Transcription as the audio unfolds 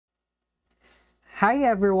Hi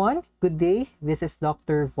everyone, good day. This is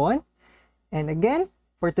Dr. Von. And again,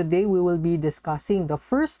 for today, we will be discussing the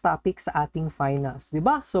first topic sa ating finals.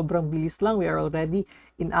 Diba? Sobrang bilis lang. We are already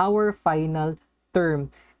in our final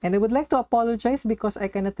term. And I would like to apologize because I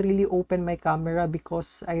cannot really open my camera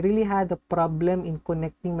because I really had a problem in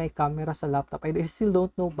connecting my camera sa laptop. I still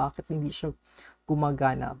don't know bakit hindi siya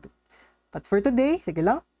gumagana. But for today, sige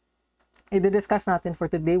lang, i-discuss natin for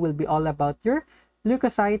today will be all about your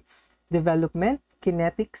leukocytes development,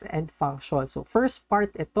 kinetics, and function. So, first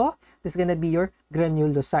part ito, this is gonna be your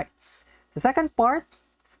granulocytes. The second part,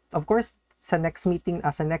 of course, sa next meeting,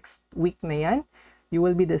 sa next week na yan, you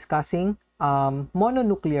will be discussing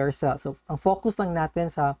mononuclear cells. So, ang focus lang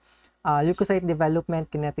natin sa leukocyte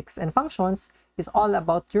development, kinetics, and functions is all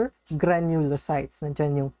about your granulocytes.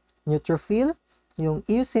 Nandiyan yung neutrophil, yung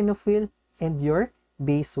eosinophil, and your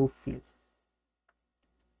basophil.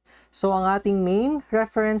 So, ang ating main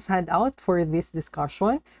reference handout for this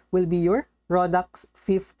discussion will be your Rodak's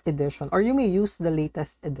 5th edition, or you may use the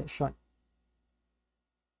latest edition.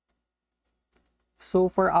 So,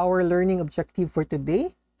 for our learning objective for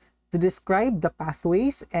today, to describe the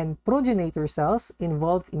pathways and progenitor cells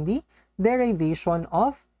involved in the derivation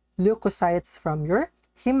of leukocytes from your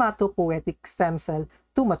hematopoietic stem cell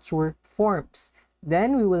to mature forms.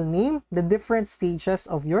 Then, we will name the different stages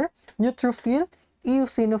of your neutrophil,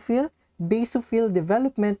 eosinophil, basophil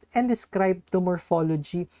development, and describe the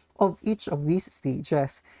morphology of each of these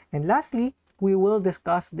stages. And lastly, we will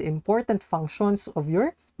discuss the important functions of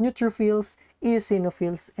your neutrophils,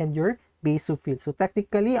 eosinophils, and your basophils. So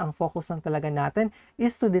technically, ang focus lang talaga natin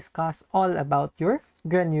is to discuss all about your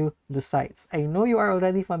granulocytes. I know you are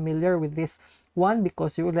already familiar with this one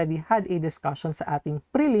because you already had a discussion sa ating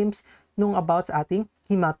prelims nung about sa ating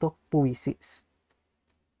hematopoiesis.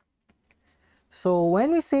 So,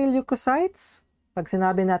 when we say leukocytes, pag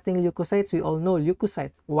sinabi natin leukocytes, we all know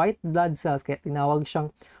leukocytes, white blood cells. Kaya tinawag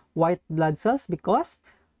siyang white blood cells because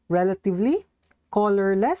relatively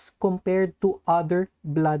colorless compared to other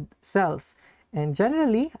blood cells. And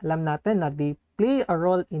generally, alam natin na they play a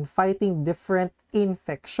role in fighting different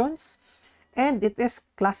infections. And it is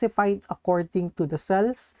classified according to the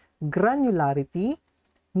cell's granularity,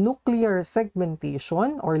 nuclear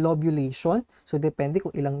segmentation or lobulation. So, depende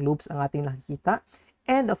kung ilang lobes ang ating nakikita.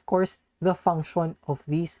 And of course, the function of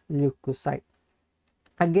these leukocytes.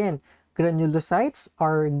 Again, granulocytes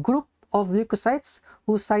are a group of leukocytes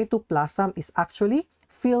whose cytoplasm is actually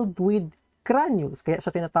filled with granules. Kaya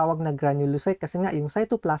siya tinatawag na granulocyte kasi nga yung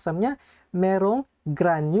cytoplasm niya merong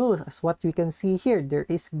granules. As what we can see here, there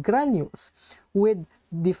is granules with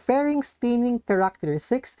differing staining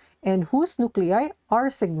characteristics and whose nuclei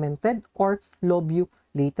are segmented or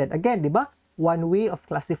lobulated. Again, di ba? One way of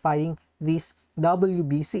classifying these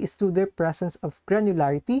WBC is through their presence of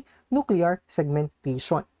granularity, nuclear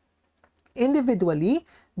segmentation. Individually,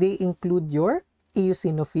 they include your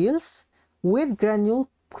eosinophils with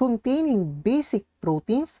granule containing basic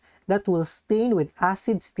proteins that will stain with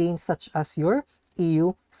acid stains such as your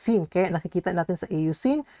eosin. Kaya nakikita natin sa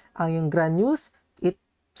eosin, ang yung granules, it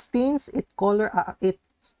stains, it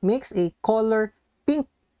makes a color pink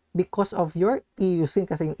because of your eosin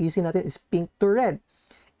kasi yung eosin natin is pink to red.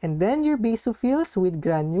 And then your basophils with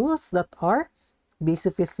granules that are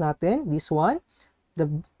basophils natin, this one, the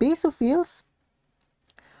basophils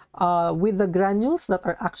with the granules that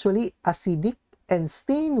are actually acidic and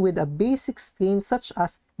stained with a basic stain such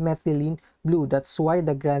as methylene blue. That's why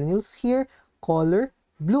the granules here color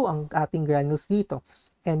blue ang ating granules dito.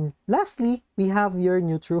 And lastly, we have your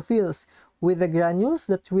neutrophils with the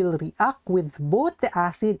granules that will react with both the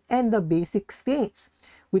acid and the basic stains,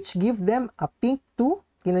 which give them a pink to,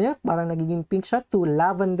 parang nagiging pink siya, to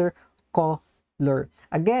lavender color.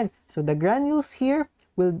 Again, so the granules here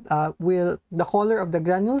the color of the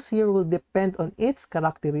granules here will depend on its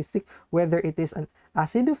characteristic, whether it is an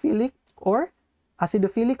acidophilic or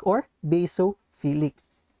basophilic.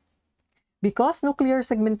 Because nuclear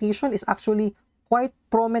segmentation is actually quite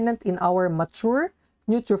prominent in our mature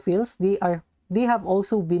neutrophils, they have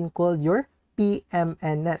also been called your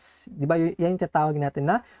PMNs. Diba? Yan yung tatawag natin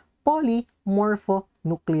na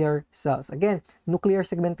polymorphonuclear cells. Again, nuclear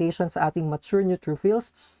segmentation sa ating mature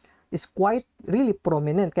neutrophils is quite really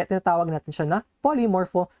prominent. Kaya tinatawag natin siya na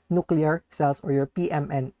polymorphonuclear cells or your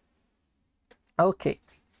PMN. Okay.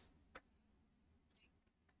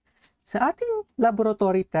 Sa ating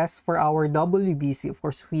laboratory tests for our WBC, of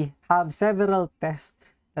course, we have several tests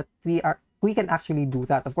that we can actually do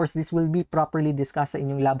that. Of course, this will be properly discussed sa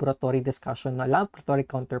inyong laboratory discussion, no? Laboratory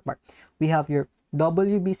counterpart. We have your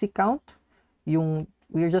WBC count.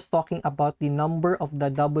 We're just talking about the number of the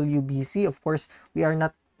WBC. Of course, we are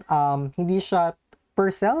not hindi siya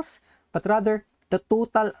per cells, but rather the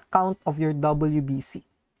total count of your WBC.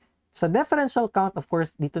 Sa differential count, of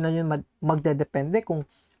course, dito na yun magdedepende kung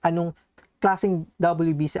anong klaseng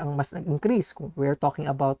WBC ang mas nag-increase. Kung we're talking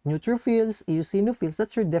about neutrophils, eosinophils,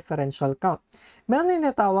 that's your differential count. Meron din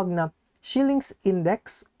natawag na Schilling's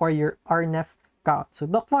index or your RNF count. So,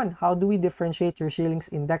 Doc Von, how do we differentiate your Schilling's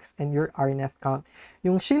index and your RNF count?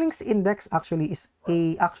 Yung Schilling's index actually it's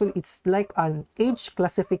like an age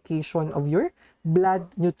classification of your blood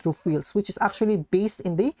neutrophils, which is actually based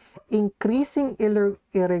in the increasing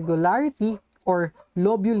irregularity or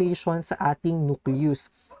lobulation sa ating nucleus,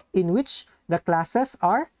 in which the classes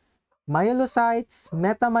are myelocytes,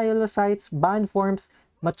 metamyelocytes, band forms,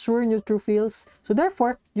 mature neutrophils. So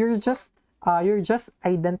therefore, you're just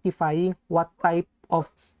identifying what type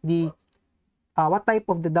of the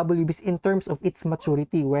WBC in terms of its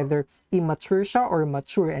maturity, whether immature siya or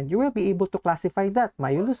mature, and you will be able to classify that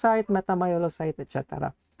myelocyte, metamyelocyte,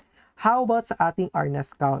 etc. How about sa ating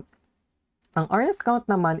RNF count? Ang RNF count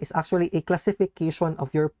naman is actually a classification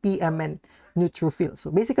of your PMN neutrophils.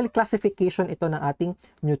 So basically, classification ito ng ating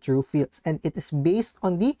neutrophils, and it is based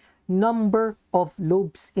on the number of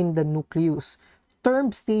lobes in the nucleus.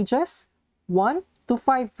 Term stages 1 to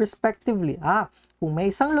 5 respectively. Kung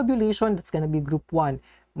may isang lobulation, that's gonna be group 1.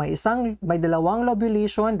 May dalawang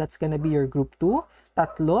lobulation, that's gonna be your group 2,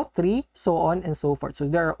 tatlo, 3, so on and so forth. So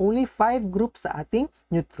there are only 5 groups sa ating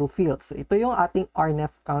neutrophils. So ito yung ating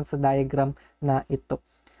RNF count sa diagram na ito.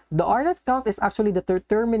 The RNF count is actually the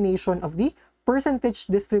determination of the percentage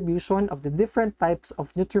distribution of the different types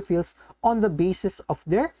of neutrophils on the basis of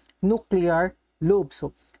their nuclear lobe.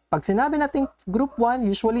 So pag sinabi natin group 1,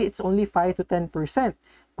 usually it's only 5 to 10%.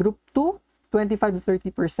 Group 2, 25 to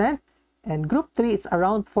 30%. And group 3, it's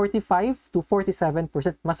around 45 to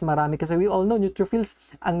 47%. Mas marami kasi we all know neutrophils,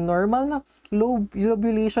 ang normal na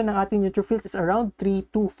lobulation ng ating neutrophils is around 3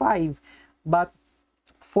 to 5. But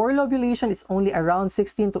for lobulation, it's only around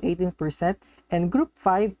 16 to 18%. And group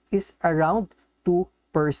 5 is around 2%.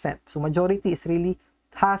 So majority is really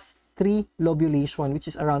has 3 lobulation,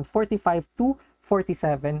 which is around 45 to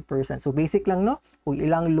 47%. So basic lang, no? Kung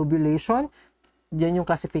ilang lobulation, yan yung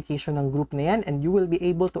classification ng group na yan, and you will be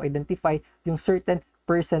able to identify yung certain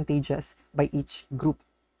percentages by each group.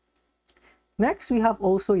 Next, we have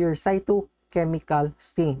also your cytochemical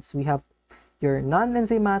stains. We have your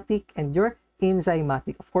non-enzymatic and your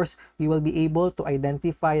enzymatic. Of course, we will be able to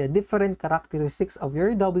identify the different characteristics of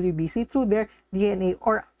your WBC through their DNA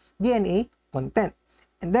or DNA content.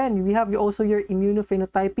 And then we have also your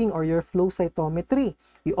immunophenotyping or your flow cytometry.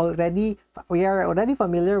 We are already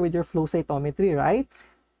familiar with your flow cytometry, right?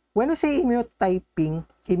 When we say immunophenotyping,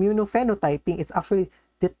 it's actually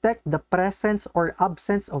detect the presence or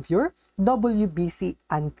absence of your WBC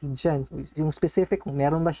antigen. So, yung specific kung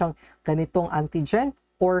meron ba siyang ganitong antigen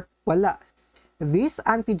or wala. These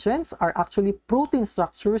antigens are actually protein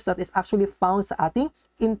structures that is actually found sa ating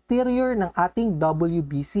interior ng ating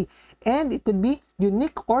WBC. And it could be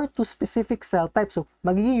unique or to specific cell types. So,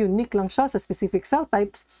 magiging unique lang siya sa specific cell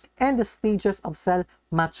types and the stages of cell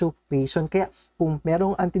maturation. Kaya, kung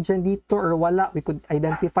merong antigen dito or wala, we could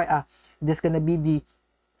identify, this gonna be the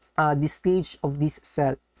stage of this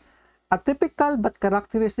cell. Atypical but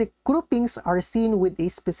characteristic groupings are seen with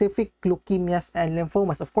a specific leukemias and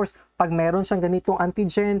lymphomas. Of course, pag meron siyang ganitong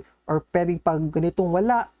antigen or pag ganitong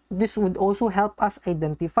wala, this would also help us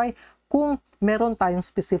identify kung meron tayong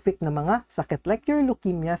specific na mga sakit like your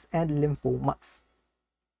leukemias and lymphomas.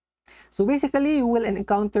 So basically, you will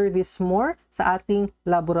encounter this more sa ating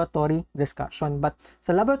laboratory discussion. But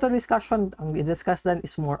sa laboratory discussion, ang i-discuss dan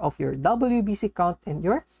is more of your WBC count and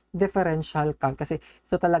your differential count. Kasi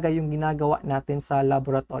ito talaga yung ginagawa natin sa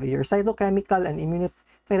laboratory. Your cytochemical and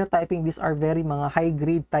immunophenotyping, these are very mga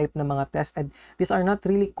high-grade type na mga tests, and these are not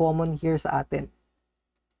really common here sa atin.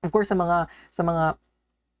 Of course, sa mga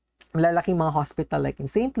malalaking mga hospital like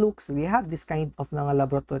in St. Luke's, we have this kind of mga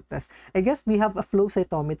laboratory test. I guess we have a flow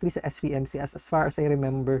cytometry sa SVMCS as far as I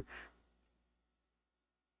remember.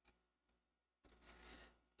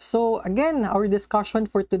 So again, our discussion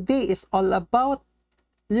for today is all about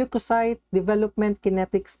leukocyte development,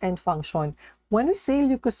 kinetics, and function. When we say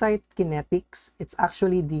leukocyte kinetics, it's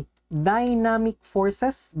actually the dynamic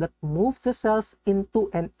forces that move the cells into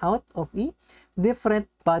and out of a different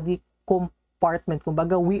body compartment.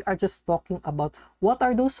 Kumbaga, we are just talking about what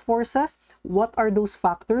are those forces, what are those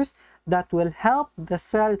factors that will help the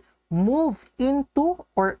cell move into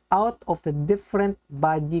or out of the different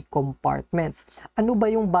body compartments. Ano ba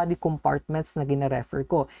yung body compartments na gina-refer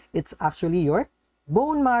ko? It's actually your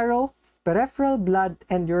bone marrow, peripheral blood,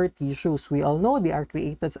 and your tissues. We all know they are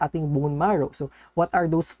created sa ating bone marrow. So, what are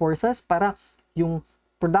those forces para yung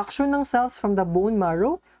production ng cells from the bone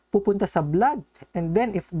marrow pupunta sa blood, and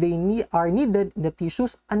then if they are needed in the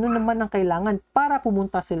tissues, ano naman ang kailangan para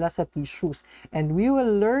pumunta sila sa tissues. And we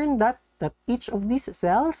will learn that each of these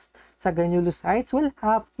cells sa granulocytes will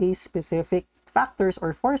have a specific factors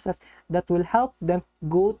or forces that will help them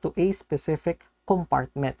go to a specific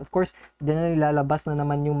compartment. Of course, diyan na nilalabas na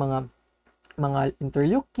naman yung mga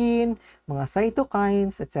interleukin, mga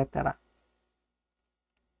cytokines, etc.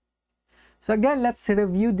 So again, let's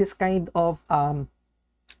review this kind of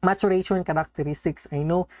maturation characteristics. I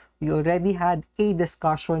know we already had a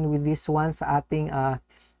discussion with this one sa ating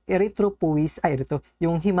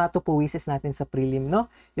yung hematopoiesis natin sa prelim, no?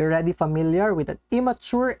 You're already familiar with an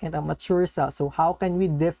immature and a mature cell. So how can we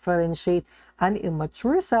differentiate an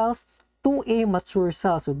immature cells to a mature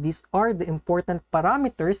cell? So these are the important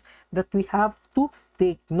parameters that we have to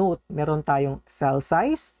take note. Meron tayong cell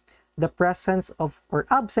size, the presence of or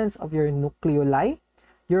absence of your nucleoli,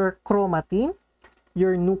 your chromatin,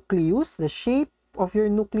 your nucleus, the shape of your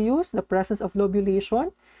nucleus, the presence of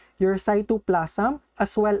lobulation, your cytoplasm,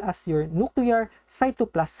 as well as your nuclear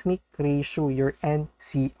cytoplasmic ratio, your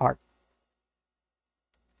NCR.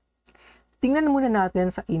 Tingnan muna natin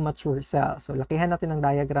sa immature cell. So, lakihan natin ang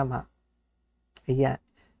diagram, ha. Ayan.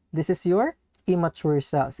 This is your immature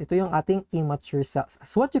cells. Ito yung ating immature cells.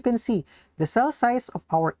 As what you can see, the cell size of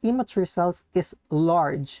our immature cells is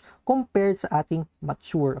large compared sa ating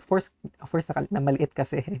mature. Of course na maliit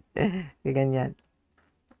kasi. Ganyan.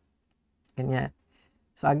 Ganyan.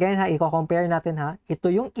 So again, ha, i-compare natin, ha.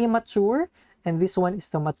 Ito yung immature and this one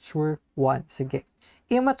is the mature one. Sige.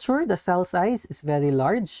 Immature, the cell size is very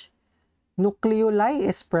large. Nucleoli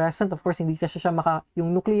is present. Of course, hindi kasi siya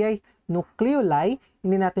yung nucleoli,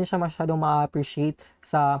 hindi natin siya masyadong ma-appreciate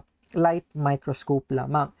sa light microscope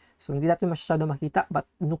lamang. So, hindi natin masyadong makita, but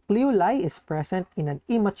nucleoli is present in an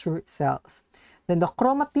immature cells. Then the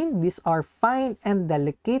chromatin, these are fine and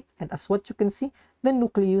delicate, and as what you can see, the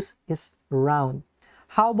nucleus is round.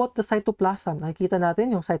 How about the cytoplasm? Nakikita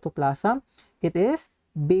natin yung cytoplasm. It is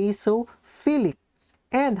basophilic.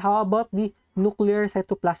 And how about the nuclear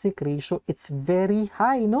cytoplasmic ratio? It's very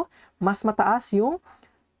high, no? Mas mataas yung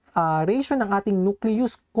ratio ng ating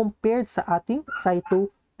nucleus compared sa ating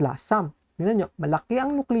cytoplasm. Tingnan nyo, malaki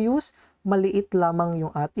ang nucleus, maliit lamang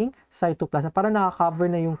yung ating cytoplasm. Para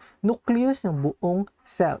nakaka-cover na yung nucleus ng buong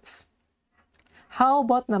cells. How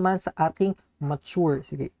about naman sa ating mature?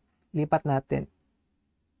 Sige, lipat natin.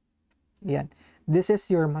 Yan. This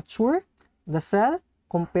is your mature, the cell,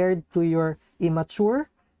 compared to your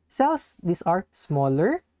immature cells. These are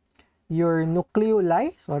smaller. Your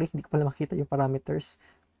nucleoli, sorry, hindi ko pala makita yung parameters.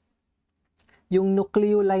 Yung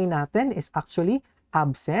nucleoli natin is actually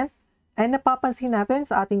absent. And napapansin natin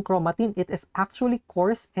sa ating chromatin, it is actually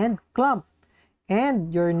coarse and clump.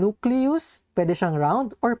 And your nucleus, pwede siyang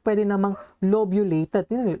round or pwede namang lobulated.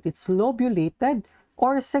 It's lobulated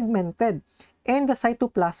or segmented. And the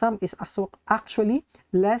cytoplasm is actually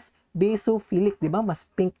less basophilic, di ba? Mas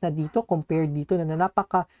pink na dito compared dito na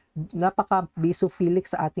napaka basophilic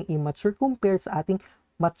sa ating immature compared sa ating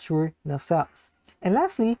mature na cells. And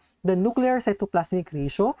lastly, the nuclear cytoplasmic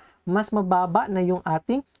ratio, mas mababa na yung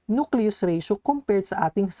ating nucleus ratio compared sa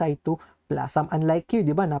ating cytoplasm. Unlike here,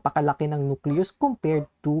 di ba? Napakalaki ng nucleus compared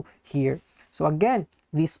to here. So again,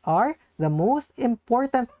 these are the most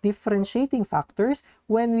important differentiating factors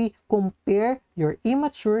when we compare your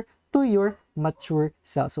immature to your mature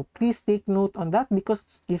cell. So please take note on that, because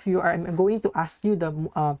if you are, I'm going to ask you the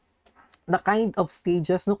kind of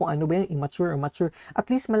stages, no, kung ano ba yung immature or mature,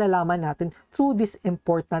 at least malalaman natin through this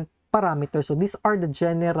important parameter. So these are the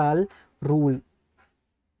general rule.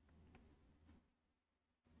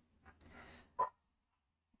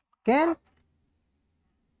 Again,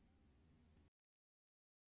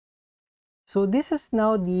 so this is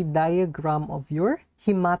now the diagram of your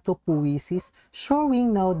hematopoiesis,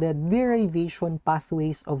 showing now the derivation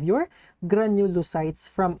pathways of your granulocytes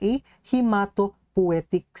from a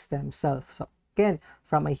hematopoietic stem cell. So again,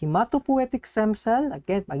 from a hematopoietic stem cell,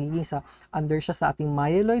 again, magiging under siya sa ating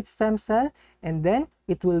myeloid stem cell, and then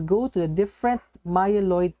it will go to the different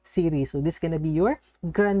myeloid series. So this is gonna be your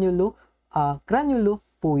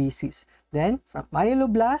granulopoiesis. Then from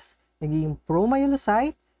myeloblast, naging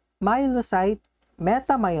promyelocyte, myelocyte,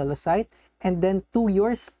 metamyelocyte, and then to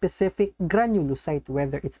your specific granulocyte,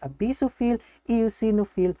 whether it's a basophil,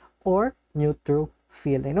 eosinophil, or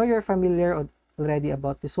neutrophil. I know you're familiar already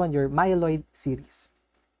about this one, your myeloid series.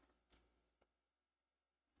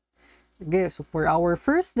 Okay, so for our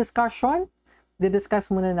first discussion, didiscuss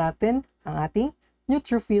muna natin ang ating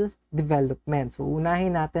neutrophil development. So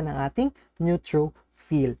unahin natin ang ating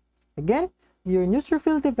neutrophil. Again, your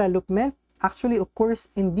neutrophil development actually occurs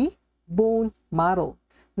in the bone marrow.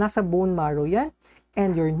 Nasa bone marrow yan.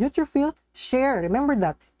 And your neutrophil share, remember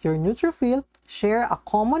that, your neutrophil share a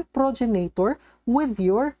common progenitor with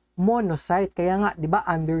your monocyte. Kaya nga, di ba,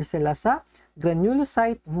 under sila sa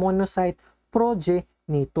granulocyte, monocyte,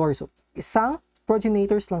 progenitor. So, isang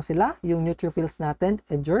progenitors lang sila, yung neutrophils natin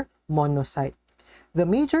and your monocyte. The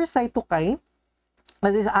major cytokine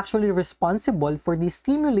that is actually responsible for the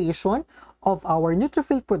stimulation of our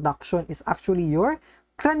neutrophil production is actually your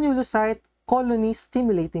granulocyte colony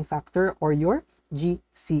stimulating factor, or your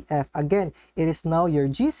GCF. Again, it is now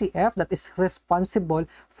your GCF that is responsible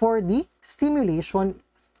for the stimulation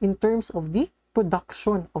in terms of the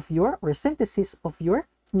production of your, or synthesis of your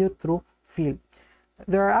neutrophil.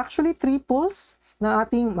 There are actually three poles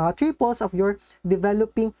of your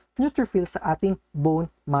developing neutrophil sa ating bone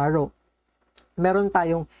marrow. Meron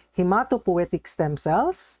tayong hematopoietic stem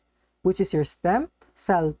cells, which is your stem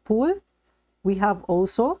cell pool. We have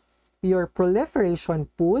also your proliferation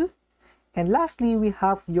pool. And lastly, we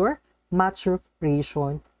have your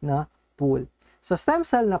maturation na pool. Sa stem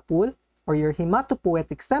cell na pool, or your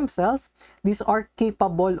hematopoietic stem cells, these are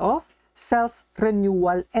capable of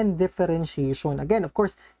self-renewal and differentiation. Again, of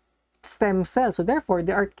course, stem cells. So therefore,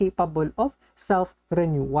 they are capable of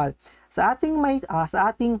self-renewal. Sa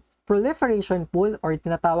ating proliferation pool, or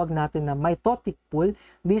tinatawag natin na mitotic pool,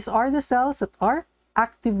 these are the cells that are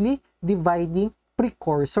actively dividing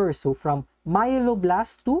precursors. So from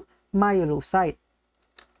myeloblast to myelocyte.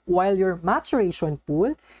 While your maturation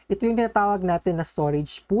pool, ito yung tinatawag natin na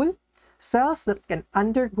storage pool, cells that can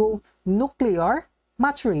undergo nuclear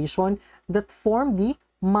maturation that form the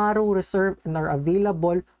marrow reserve and are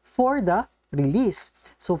available for the release.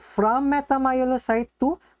 So from metamyelocyte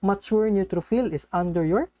to mature neutrophil is under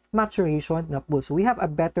your maturation na pool. So we have a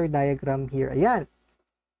better diagram here. Ayan.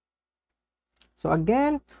 So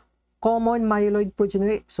again, common myeloid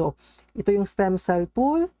progenitor. So ito yung stem cell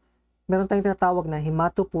pool. Meron tayong tinatawag na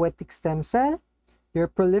hematopoietic stem cell.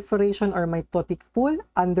 Your proliferation or mitotic pool.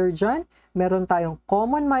 Under dyan, meron tayong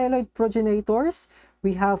common myeloid progenitors.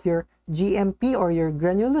 We have your GMP or your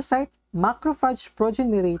granulocyte macrophage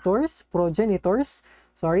progenitors.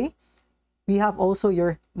 We have also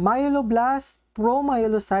your myeloblast,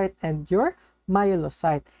 promyelocyte, and your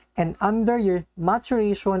myelocyte. And under your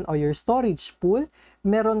maturation or your storage pool,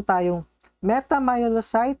 meron tayong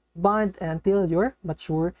metamyelocyte bond until your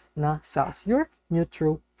mature na cells, your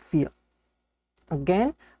neutrophil.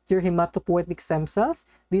 Again, your hematopoietic stem cells,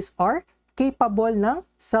 these are capable ng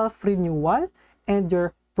self-renewal, and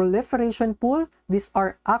your proliferation pool, these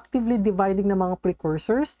are actively dividing ng mga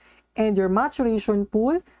precursors, and your maturation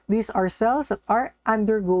pool, these are cells that are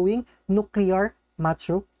undergoing nuclear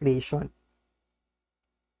maturation.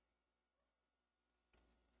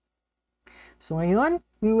 So ngayon,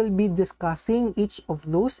 we will be discussing each of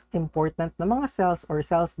those important na mga cells or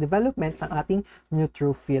cells development ng ating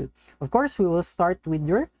neutrophil. Of course, we will start with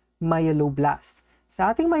your myeloblast.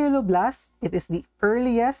 Sa ating myeloblast, it is the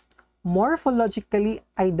earliest morphologically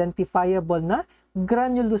identifiable na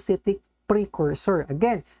granulocytic precursor.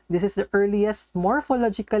 Again, this is the earliest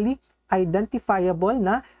morphologically identifiable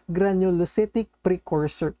na granulocytic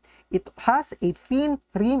precursor. It has a thin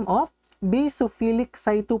rim of basophilic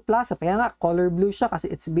cytoplasm. Kaya nga, color blue siya kasi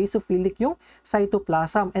it's basophilic yung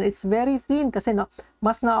cytoplasm. And it's very thin kasi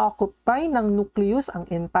mas na-occupy ng nucleus ang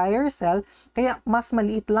entire cell. Kaya mas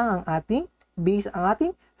maliit lang ang ating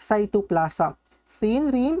cytoplasm.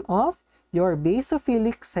 Thin rim of your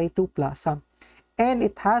basophilic cytoplasm. And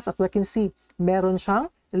it has, as we can see, meron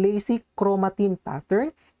siyang lacy chromatin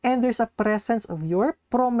pattern. And there's a presence of your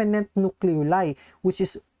prominent nucleoli, which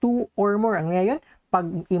is 2 or more. Ang ngayon, pag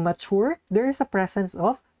immature, there is a presence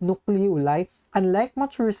of nucleoli. Unlike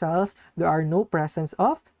mature cells, there are no presence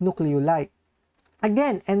of nucleoli.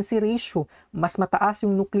 Again, NC ratio. Mas mataas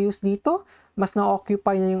yung nucleus dito, mas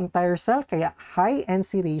na-occupy na yung entire cell, kaya high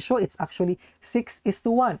NC ratio. It's actually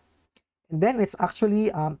 6:1. And then it's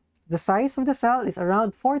actually, the size of the cell is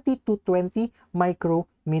around 40 to 20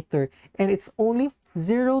 micrometer. And it's only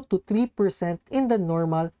 0 to 3% in the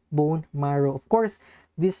normal bone marrow. Of course,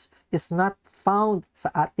 this is not found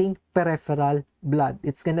sa ating peripheral blood.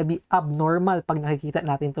 It's gonna be abnormal pag nakikita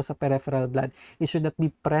natin to sa peripheral blood. It should not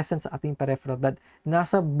be present sa ating peripheral blood.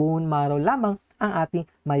 Nasa bone marrow lamang ang ating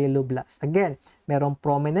myeloblast. Again, merong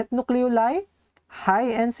prominent nucleoli,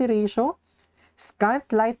 high NC ratio, scant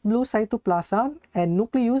light blue cytoplasm, and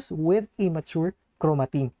nucleus with immature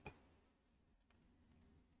chromatin.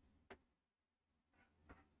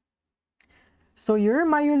 So your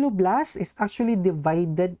myeloblast is actually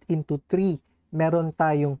divided into 3. Meron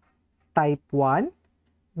tayong type 1,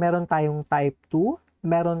 meron tayong type 2,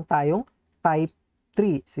 meron tayong type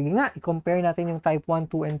 3. Sige nga, i-compare natin yung type 1,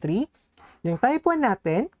 2, and 3. Yung type 1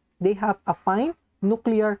 natin, they have a fine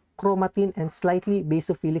nuclear chromatin and slightly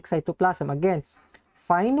basophilic cytoplasm. Again,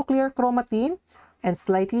 fine nuclear chromatin and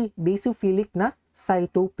slightly basophilic na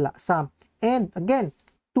cytoplasm. And again,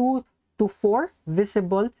 2 to 4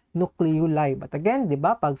 visible nucleoli. But again, di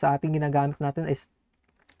ba, pag sa ating ginagamit natin is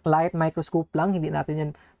light microscope lang, hindi natin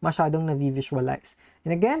yan masyadong na-visualize.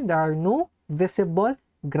 And again, there are no visible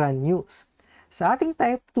granules. Sa ating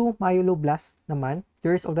type 2 myeloblast naman,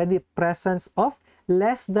 there is already presence of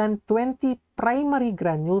less than 20 primary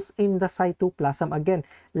granules in the cytoplasm. Again,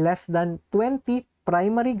 less than 20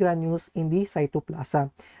 primary granules in the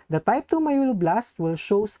cytoplasm. The type 2 myeloblast will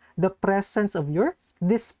shows the presence of your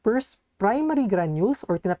dispersed primary granules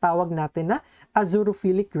or tinatawag natin na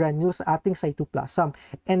azurophilic granules sa ating cytoplasm.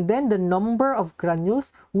 And then the number of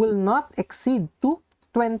granules will not exceed to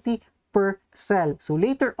 20 per cell. So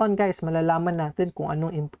later on guys, malalaman natin kung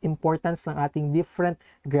anong importance ng ating different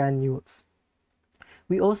granules.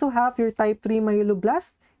 We also have your type 3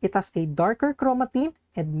 myeloblast. It has a darker chromatin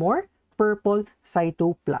and more purple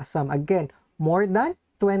cytoplasm. Again, more than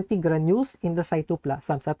 20 granules in the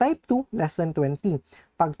cytoplasm. Sa type 2, less than 20.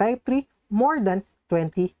 Pag type 3, more than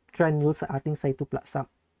 20 granules sa ating cytoplasm.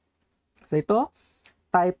 So ito,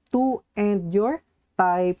 type 2 and your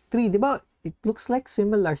type 3. Di ba? It looks like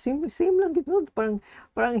similar. Same lang dito.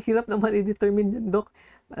 Parang hirap naman i-determine yun, Doc.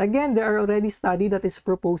 Again, there are already study that is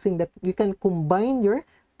proposing that you can combine your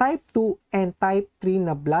type 2 and type 3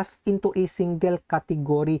 na blast into a single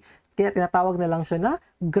category. Kaya tinatawag na lang siya na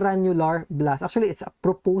granular blast. Actually, it's a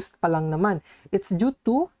proposed pa lang naman. It's due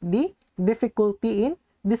to the difficulty in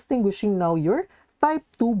distinguishing now your type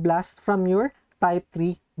 2 blast from your type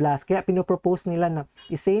 3 blast. Kaya pinopropose nila na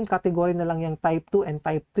i-same category na lang yung type 2 and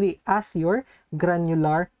type 3 as your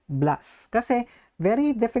granular blasts. Kasi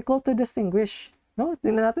very difficult to distinguish. No?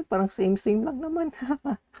 Tingnan natin, parang same lang naman.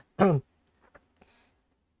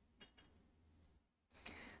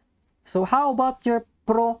 So how about your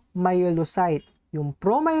promyelocyte? Yung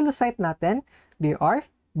promyelocyte natin, they are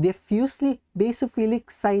diffusely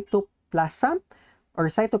basophilic cytoplasm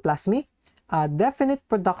or cytoplasmic, definite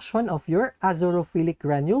production of your azurophilic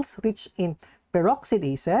granules rich in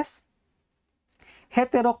peroxidases.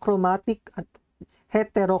 Heterochromatin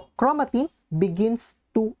begins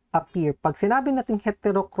to appear. Pag sinabi natin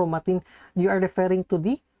heterochromatin, you are referring to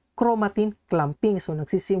the chromatin clumping. So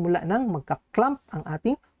nagsisimula ng magka-clump ang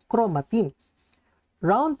ating chromatin.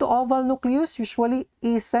 Round to oval nucleus, usually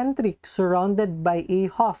eccentric, surrounded by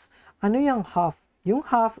a half. Ano yung half? Yung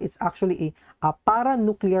half is actually a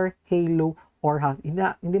paranuclear halo or half.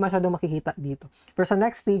 Hindi masyadong makikita dito. Pero sa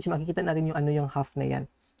next stage, makikita natin yung ano yung half na yan.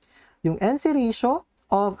 Yung NC ratio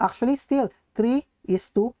of actually still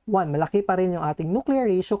 3:1. Malaki pa rin yung ating nuclear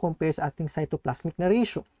ratio compared sa ating cytoplasmic na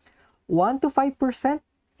ratio. 1 to 5%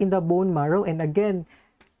 in the bone marrow. And again,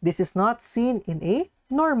 this is not seen in a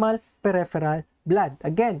normal peripheral blood.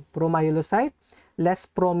 Again, promyelocyte, less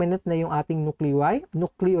prominent na yung ating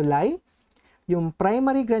nucleoli. Yung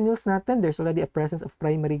primary granules natin, there's already a presence of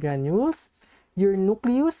primary granules. Your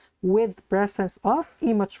nucleus with presence of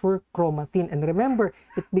immature chromatin. And remember,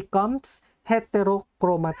 it becomes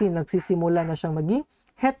heterochromatin. Nagsisimula na siyang maging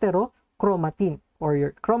heterochromatin or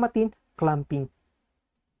your chromatin clumping.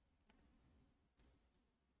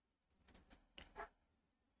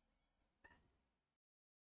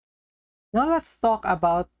 Now let's talk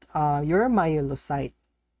about your myelocyte.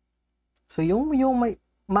 So yung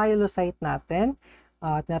myelocyte natin,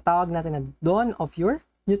 tinatawag natin na dawn of your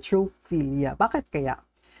neutrophilia. Bakit kaya?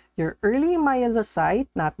 Your early myelocyte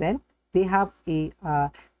natin,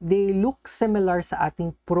 they look similar sa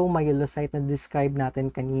ating promyelocyte na describe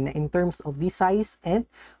natin kanina in terms of the size and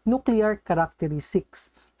nuclear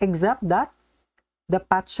characteristics. Except that the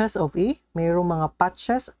patches of mayroong mga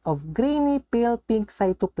patches of grainy pale pink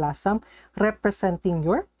cytoplasm representing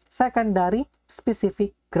your secondary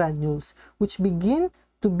specific granules, which begin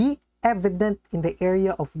to be evident in the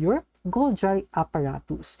area of your Golgi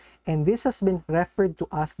apparatus. And this has been referred to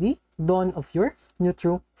as the dawn of your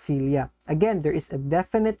neutrophilia. Again, there is a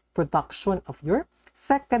definite production of your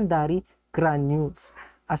secondary granules.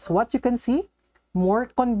 As what you can see, more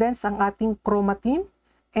condensed ang ating chromatin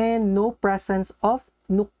and no presence of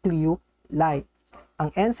nucleoli. Ang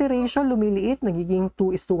NC ratio lumiliit, nagiging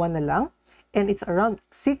 2:1 na lang. And it's around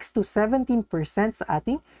 6 to 17% sa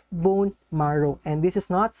ating bone marrow. And this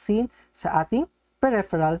is not seen sa ating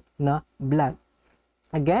peripheral na blood.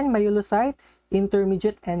 Again, myelocyte,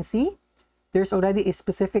 intermediate NC. There's already a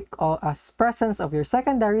specific presence of your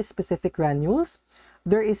secondary specific granules.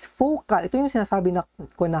 There is focal, ito yung sinasabi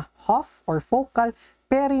ko na HOF or focal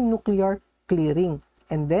perinuclear clearing.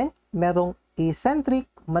 And then, merong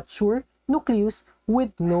acentric mature nucleus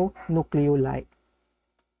with no nucleoli.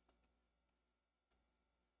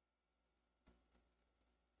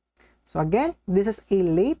 So again, this is a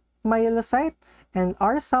late myelocyte and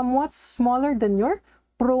are somewhat smaller than your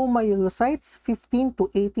promyelocytes, 15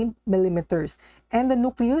 to 18 millimeters. And the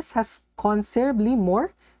nucleus has considerably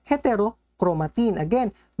more heterochromatin.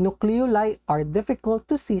 Again, nucleoli are difficult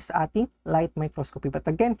to see sa ating light microscopy. But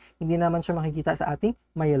again, hindi naman siya makikita sa ating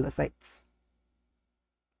myelocytes.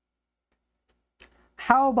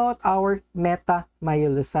 How about our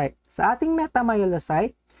metamyelocyte? Sa ating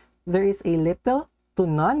metamyelocyte, there is a little to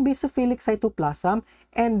non-basophilic cytoplasm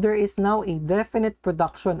and there is now a definite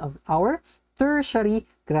production of our tertiary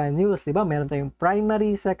granules. Diba? Meron tayong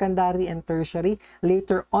primary, secondary, and tertiary.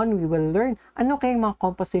 Later on, we will learn ano kayang mga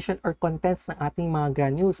composition or contents ng ating mga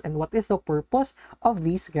granules and what is the purpose of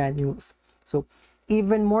these granules. So,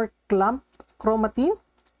 even more clumped chromatin,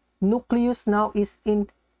 nucleus now is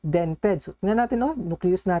indented. So, tingnan natin,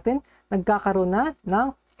 nucleus natin, nagkakaroon na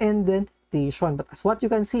ng indentation. But as what you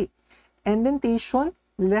can see, indentation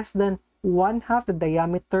less than 1/2 the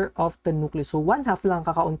diameter of the nucleus. So 1/2 lang,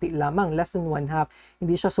 kakaunti lamang, less than 1/2.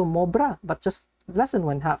 Hindi siya sumobra, but just less than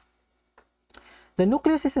 1/2. The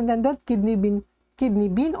nucleus is indented, kidney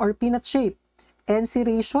bean or peanut shape. NC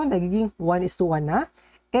ratio nagiging 1:1 na,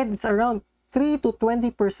 and it's around 3 to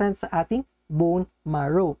 20% sa ating bone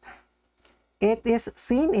marrow. It is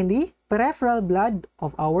seen in the peripheral blood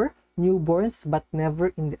of our newborns but never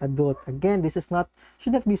in the adult. Again, this is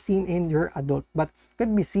should not be seen in your adult but could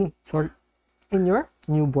be seen in your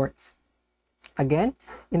newborns. Again,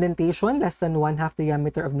 indentation less than 1/2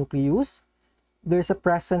 diameter of nucleus. There's a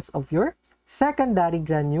presence of your secondary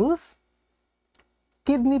granules,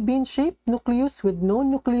 kidney bean shaped nucleus with no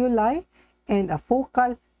nucleoli, and a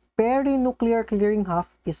focal perinuclear clearing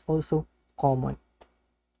half is also common.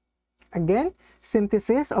 Again,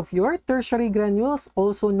 synthesis of your tertiary granules,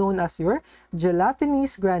 also known as your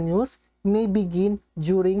gelatinous granules, may begin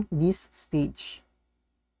during this stage.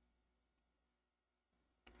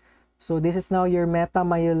 So this is now your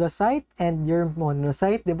metamyelocyte and your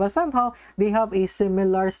monocyte. Diba? Somehow, they have a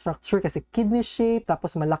similar structure kasi kidney shape,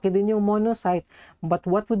 tapos malaki din yung monocyte. But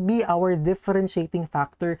what would be our differentiating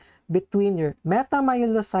factor between your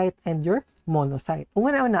metamyelocyte and your monocyte?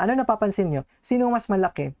 Una-una, ano napapansin nyo? Sino mas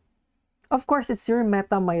malaki? Of course, it's your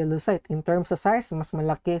metamyelocyte. In terms of size, mas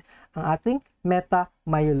malaki ang ating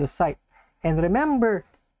metamyelocyte. And remember,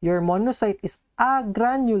 your monocyte is a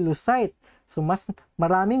granulocyte. So, mas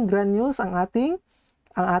maraming granules ang ating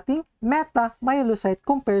metamyelocyte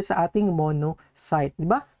compared sa ating monocyte.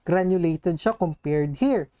 Diba? Granulated siya compared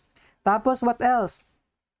here. Tapos, what else?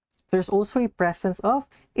 There's also a presence of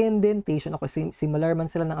indentation. Okay, similar man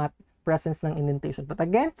sila ng presence ng indentation. But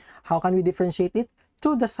again, how can we differentiate it?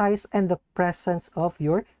 To the size and the presence of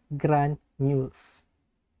your granules.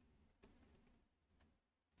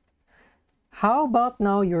 How about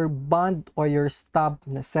now your bond or your stub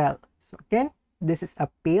na cell? So again, this is a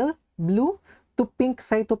pale blue to pink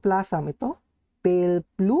cytoplasm. Ito, pale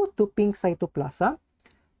blue to pink cytoplasm.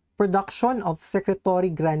 Production of secretory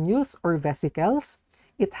granules or vesicles.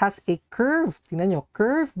 It has a curved, tingnan nyo,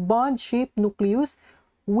 curved bond-shaped nucleus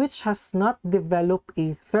which has not developed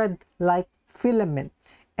a thread-like filament,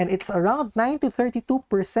 and it's around 9 to 32%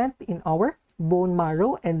 in our bone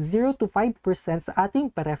marrow and 0 to 5% sa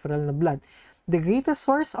ating peripheral na blood. The greatest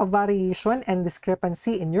source of variation and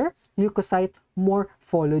discrepancy in your leukocyte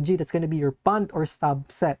morphology, that's going to be your bond or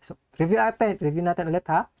stub cell. So, review natin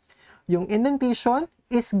ulit ha. Yung indentation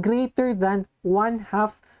is greater than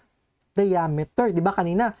 1/2 diameter. Diba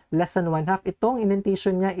kanina, less than 1/2. Itong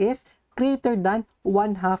indentation niya is greater than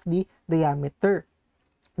 1/2 the diameter.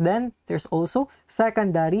 Then, there's also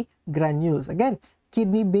secondary granules. Again,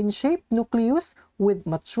 kidney bean-shaped nucleus with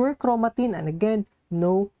mature chromatin and again,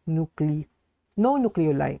 no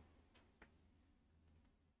nucleoli.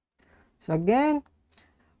 So again,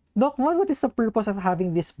 Doc, what is the purpose of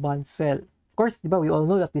having this bond cell? Of course, diba, we all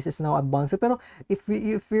know that this is now a bond cell. Pero if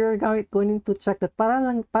you're going to check that,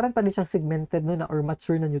 parang pa rin siyang segmented no, na, or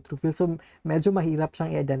mature na neutrophil. So, medyo mahirap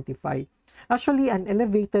siyang i-identify. Actually, an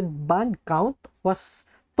elevated bond count was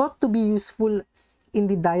thought to be useful in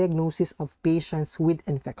the diagnosis of patients with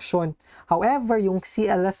infection. However, yung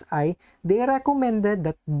CLSI, they recommended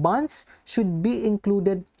that bonds should be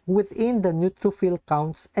included within the neutrophil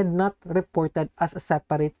counts and not reported as a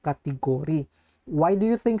separate category. Why do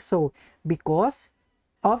you think so? Because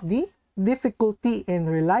of the difficulty in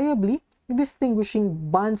reliably distinguishing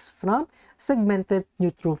bonds from segmented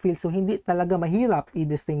neutrophils. So, hindi talaga mahirap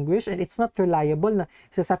i-distinguish and it's not reliable na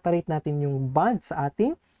isa-separate natin yung bond sa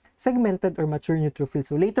ating segmented or mature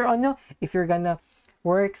neutrophils. So later on, no, if you're gonna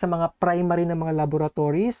work sa mga primary na mga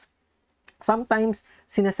laboratories, sometimes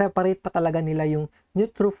sineseparate pa talaga nila yung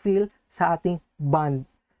neutrophil sa ating bond.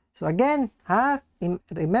 So again,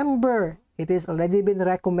 remember, it is already been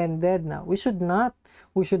recommended na we should not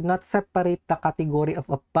separate the category of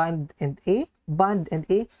a bond and a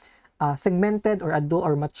segmented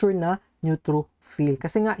or mature na neutrophil.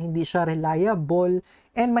 Kasi nga, hindi siya reliable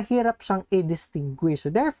and mahirap siyang i-distinguish. So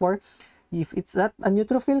therefore, if it's not a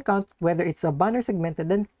neutrophil count, whether it's a bond or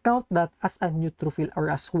segmented, then count that as a neutrophil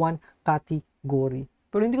or as one category.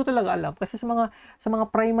 Pero hindi ko talaga alam kasi sa mga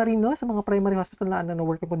primary, no, sa mga primary hospital na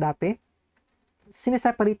work ko dati,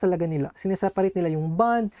 sineseparate talaga nila. Sineseparate nila yung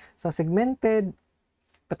bond sa segmented.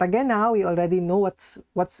 But again, now we already know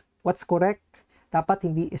what's correct. Dapat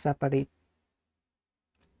hindi i-separate.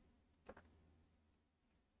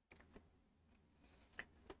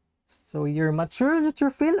 So your mature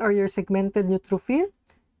neutrophil or your segmented neutrophil,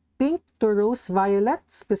 pink to rose violet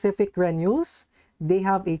specific granules, they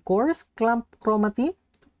have a coarse clump chromatin.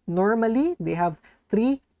 Normally, they have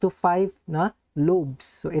 3 to 5 na lobes.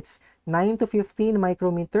 So it's 9 to 15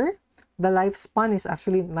 micrometer. The lifespan is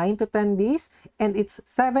actually 9 to 10 days and it's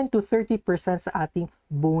 7 to 30% sa ating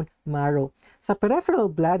bone marrow. Sa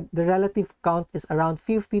peripheral blood, the relative count is around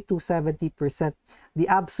 50 to 70%.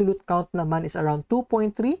 The absolute count naman is around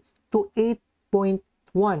 2.3 to 8.1.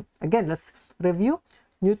 Again, let's review.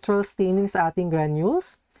 Neutral staining sa ating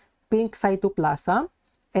granules, pink cytoplasm,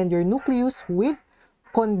 and your nucleus with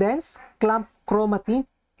condensed clump chromatin,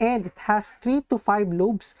 and it has 3 to 5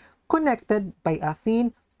 lobes connected by a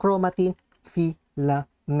thin chromatin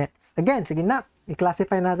filaments. Again, sige na,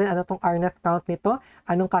 i-classify natin ano tong RNet count nito.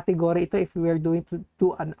 Anong category ito if we are doing to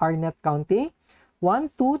do an RNet counting?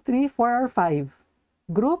 1, 2, 3, 4, or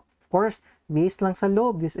 5. Group, of course, based lang sa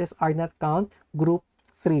lobe. This is RNet count group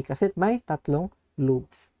 3 kasi may 3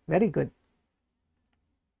 lobes. Very good.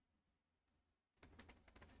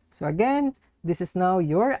 So again, this is now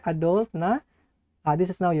your adult na, this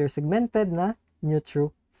is now your segmented na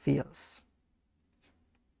neutrophils.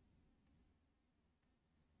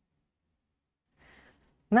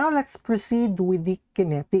 Now, let's proceed with the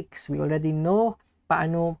kinetics. We already know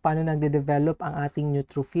paano nagde-develop ang ating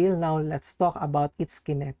neutrophil. Now, let's talk about its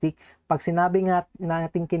kinetic. Pag sinabi nga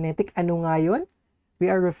natin kinetic, ano nga yun? We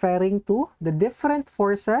are referring to the different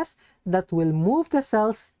forces that will move the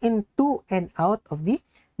cells into and out of the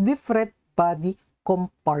different body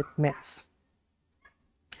compartments.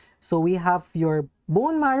 So, we have your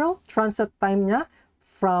bone marrow, transit time niya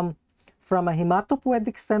from a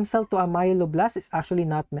hematopoietic stem cell to a myeloblast is actually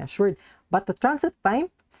not measured. But the transit time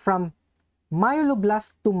from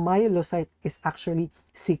myeloblast to myelocyte is actually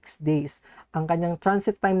 6 days. Ang kanyang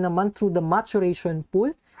transit time naman through the maturation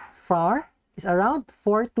pool is around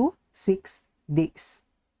 4 to 6 days.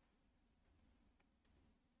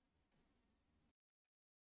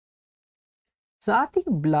 Sa ating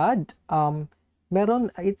blood,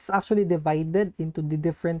 it's actually divided into the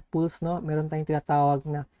different pools, no? Meron tayong tinatawag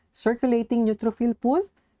na circulating neutrophil pool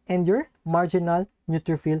and your marginal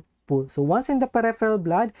neutrophil pool. So once in the peripheral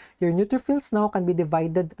blood, your neutrophils now can be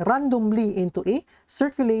divided randomly into a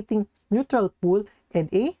circulating neutral pool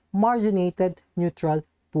and a marginated neutral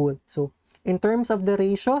pool. So in terms of the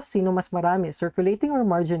ratio, sino mas marami? Circulating or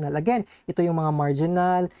marginal? Again, ito yung mga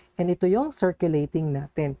marginal and ito yung circulating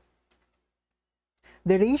natin.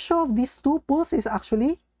 The ratio of these two pools is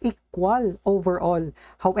actually equal overall.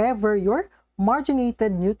 However, your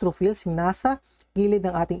marginated neutrophils, yung nasa gilid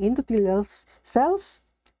ng ating endothelial cells,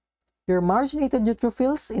 your marginated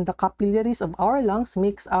neutrophils in the capillaries of our lungs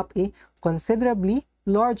makes up a considerably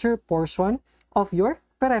larger portion of your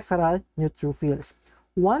peripheral neutrophils.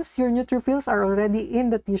 Once your neutrophils are already in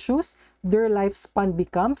the tissues, their lifespan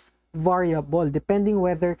becomes variable depending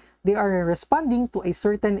whether they are responding to a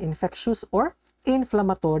certain infectious or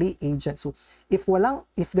inflammatory agent. So if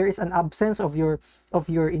there is an absence of your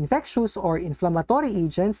infectious or inflammatory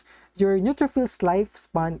agents, your neutrophil's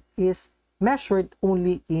lifespan is measured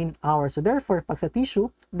only in hours. So therefore, pag sa tissue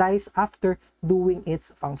dies after doing its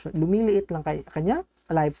function, lumiliit lang kanyang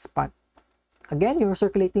lifespan. Again, yung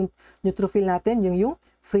circulating neutrophil natin, yung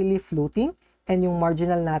freely floating, and yung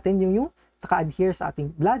marginal natin, yung naka-adhere sa ating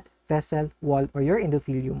blood vessel wall or your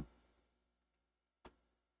endothelium.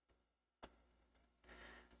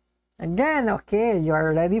 Again, okay, you are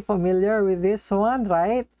already familiar with this one,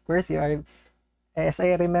 right? Of course, you are, as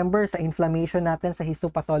I remember sa inflammation natin sa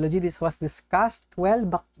histopathology, this was discussed well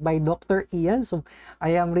by Dr. Ian. So,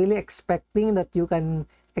 I am really expecting that you can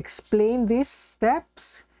explain these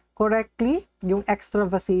steps correctly, yung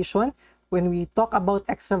extravasation, when we talk about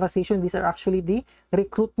extravasation, these are actually the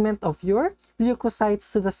recruitment of your leukocytes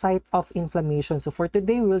to the site of inflammation. So for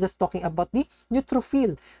today, we will just talking about the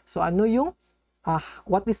neutrophil. So ano yung,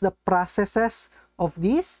 what is the processes of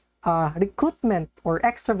this recruitment or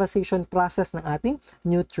extravasation process ng ating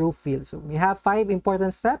neutrophil. So we have 5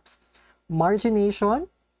 important steps: margination,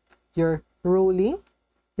 your rolling,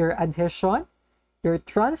 your adhesion, your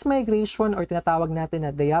transmigration or tinatawag natin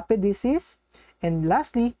na diapedesis, and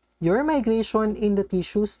lastly, your migration in the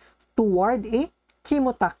tissues toward a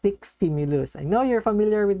chemotactic stimulus. I know you're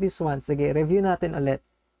familiar with this one. Sige, review natin ulit.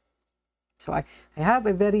 So I have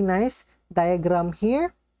a very nice diagram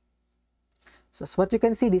here. So as what you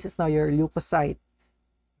can see, this is now your leukocyte.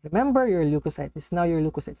 Remember your leukocyte. This is now your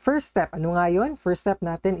leukocyte. First step, ano nga yun? First step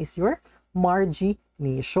natin is your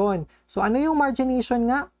margination. So ano yung margination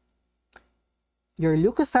nga? Your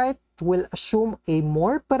leukocyte will assume a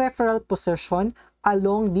more peripheral position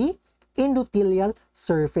along the endothelial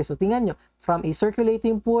surface. So tingnan nyo, from a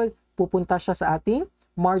circulating pool, pupunta siya sa ating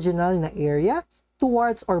marginal na area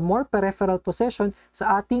towards or more peripheral position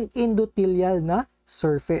sa ating endothelial na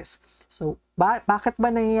surface. So bakit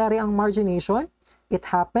ba nangyayari ang margination?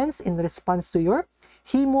 It happens in response to your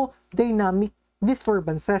hemodynamic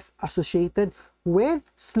disturbances associated with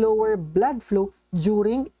slower blood flow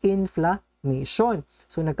during inflammation.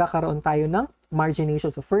 So nagkakaroon tayo ng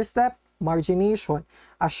margination. So first step, margination.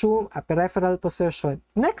 Assume a peripheral position.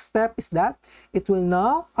 Next step is that it will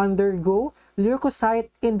now undergo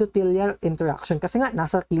leukocyte endothelial interaction. Kasi nga,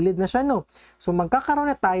 nasa kilid na siya, no? So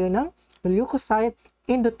magkakaroon na tayo ng leukocyte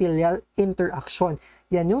endothelial interaction.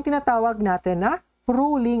 Yan yung tinatawag natin na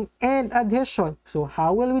rolling and adhesion. So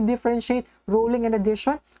how will we differentiate rolling and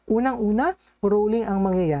adhesion? Unang-una, rolling ang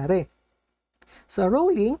mangyayari. Sa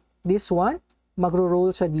rolling, this one,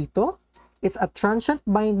 magro-roll siya dito. It's a transient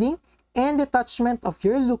binding and detachment of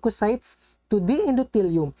your leukocytes to the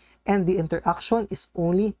endothelium, and the interaction is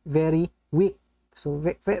only very weak. So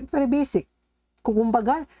very basic.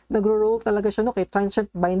 Kumbaga, nagro-roll talaga siya, no, kay transient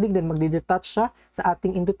binding, then magde-detach siya sa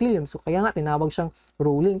ating endothelium. So kaya nga tinawag siyang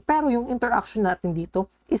rolling. Pero yung interaction natin dito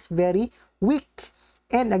is very weak.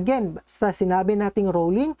 And again, sa sinabi nating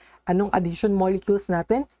rolling, anong adhesion molecules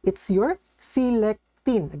natin? It's your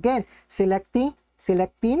selectin. Again, selectin,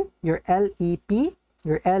 your LEP,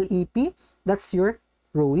 that's your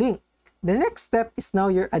rolling. The next step is now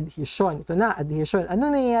your adhesion. Ito na, adhesion. Ano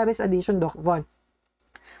nangyayari sa adhesion, Doc Von?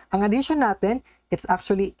 Ang adhesion natin, it's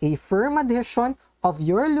actually a firm adhesion of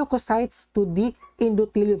your leukocytes to the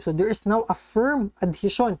endothelium. So there is now a firm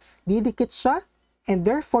adhesion. Didikit siya, and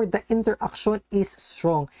therefore the interaction is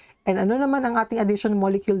strong. And ano naman ang ating adhesion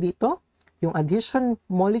molecule dito? Yung adhesion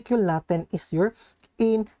molecule natin is your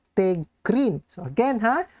integrin. So again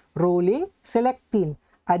ha, rolling, selectin,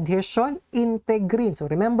 adhesion, integrin.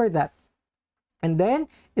 So remember that. And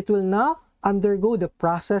then it will now undergo the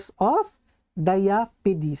process of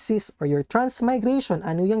diapedesis or your transmigration.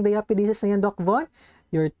 Ano yung diapedesis na yan, Doc Von?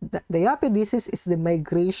 Your diapedesis is the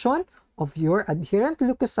migration of your adherent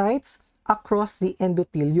leukocytes across the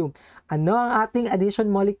endothelium. Ano ang ating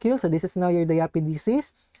adhesion molecule? So this is now your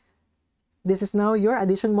diapedesis. This is now your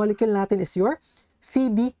adhesion molecule natin is your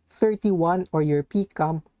CD31 or your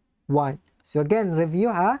PCAM1. So again,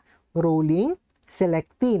 review ha. Rolling,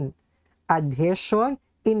 selectin, adhesion,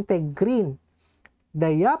 integrin,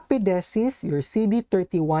 diapedesis, your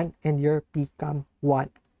CD31, and your PCAM1.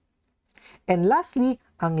 And lastly,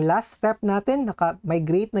 ang last step natin,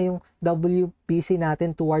 naka-migrate na yung WBC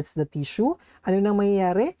natin towards the tissue. Ano nang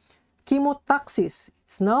mangyayari? Chemotaxis.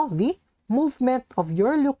 It's now the movement of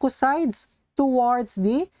your leukocytes towards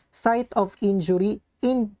the site of injury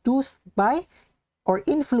induced by or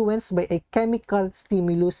influenced by a chemical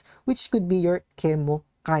stimulus, which could be your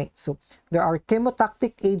chemokines. So there are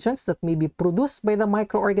chemotactic agents that may be produced by the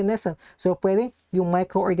microorganism. So pwedeng yung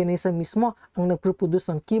microorganism mismo ang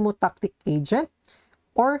nagproduce ng chemotactic agent,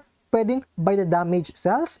 or pwedeng by the damaged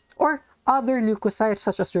cells or other leukocytes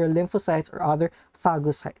such as your lymphocytes or other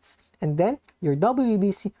phagocytes. And then your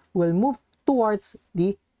WBC will move towards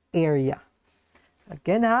the area.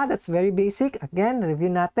 Again ha, that's very basic. Again, review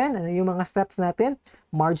natin. Ano yung mga steps natin?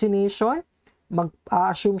 Margination,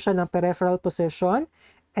 mag-assume siya ng peripheral position,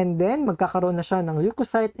 and then magkakaroon na siya ng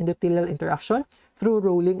leukocyte endothelial interaction through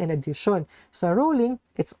rolling and adhesion. Sa rolling,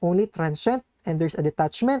 it's only transient and there's a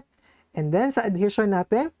detachment. And then sa adhesion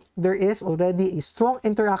natin, there is already a strong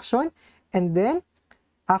interaction, and then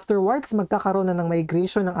afterwards, magkakaroon na ng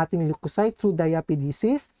migration ng ating leukocyte through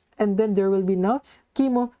diapedesis, and then there will be now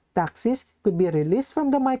chemotaxis, could be released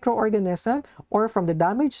from the microorganism or from the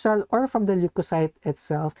damaged cell or from the leukocyte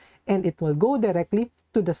itself, and it will go directly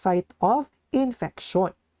to the site of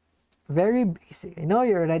infection. Very basic. I know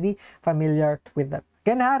you're already familiar with that.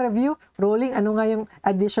 Again ha, review. Rolling, ano nga yung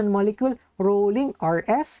addition molecule? Rolling,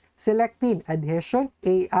 RS. Selectin, adhesion,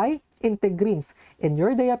 AI, integrins. In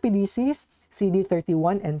your diapedesis,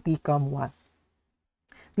 CD31 and PCOM1.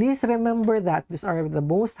 Please remember that these are the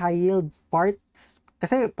most high yield part.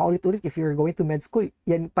 Kasi paulit-ulit, if you're going to med school,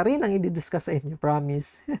 yan pa rin ang i-discuss sa inyo,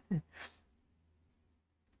 promise.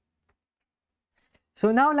 So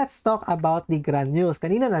now, let's talk about the granules.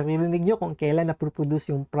 Kanina, narinig nyo kung kailan na-produce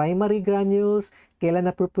yung primary granules, kailan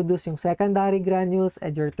na-produce yung secondary granules,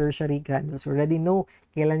 and your tertiary granules. You already know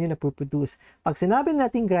kailan yun na-produce. Pag sinabi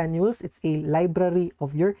natin granules, it's a library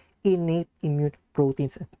of your innate immune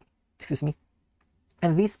proteins. Excuse me.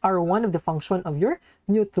 And these are one of the function of your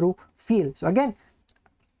neutrophil. So again,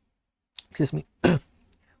 excuse me.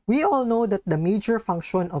 We all know that the major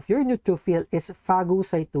function of your neutrophil is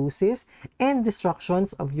phagocytosis and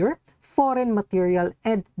destructions of your foreign material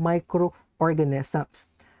and microorganisms.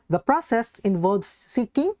 The process involves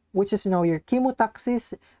seeking, which is now your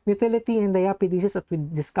chemotaxis, motility, and diapedesis that we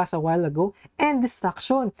discussed a while ago, and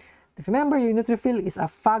destruction. Remember, your neutrophil is a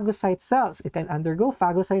phagocyte cells. It can undergo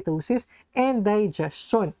phagocytosis and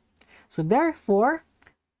digestion. So therefore,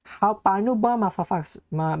 paano ba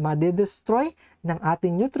ma-destroy ng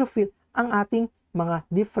ating neutrophil ang ating mga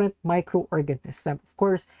different microorganisms? Of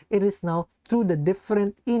course, it is now through the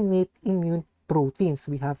different innate immune proteins.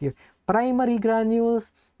 We have your primary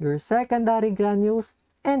granules, your secondary granules,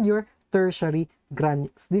 and your tertiary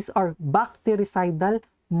granules. These are bactericidal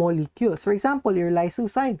molecules. For example, your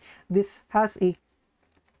lysozyme, this has a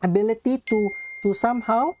ability to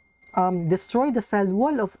somehow destroy the cell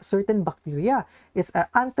wall of certain bacteria. It's an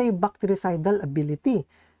antibactericidal ability.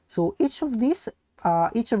 So each of these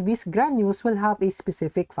granules will have a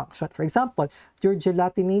specific function. For example, your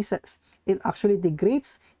gelatinases, it actually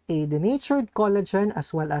degrades a denatured collagen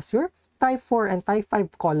as well as your type 4 and type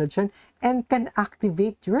 5 collagen and can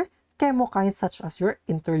activate your chemokines such as your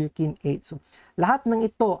interleukin 8. So lahat ng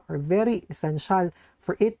ito are very essential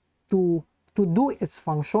for it to do its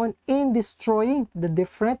function in destroying the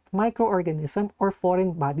different microorganism or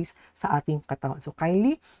foreign bodies sa ating katawan. So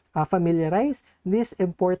kindly familiarize this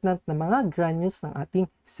important na mga granules ng ating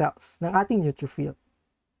cells, ng ating neutrophil.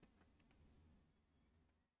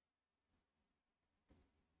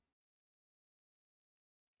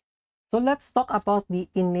 So let's talk about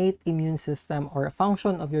the innate immune system or a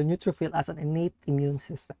function of your neutrophil as an innate immune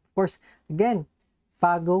system. Of course, again,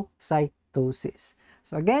 phagocytosis.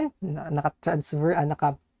 So again, naka-transfer,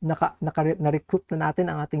 na-recruit na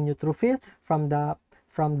natin ang ating neutrophil from the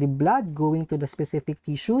blood going to the specific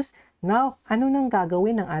tissues. Now, ano nang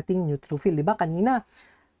gagawin ng ating neutrophil? Diba kanina,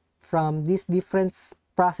 from these different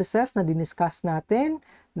processes na diniscuss natin,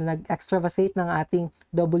 na nag-extravasate ng ating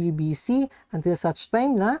WBC until such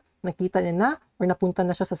time na nakita niya na or napunta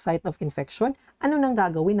na siya sa site of infection, ano nang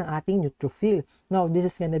gagawin ng ating neutrophil? Now, this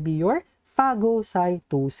is gonna be your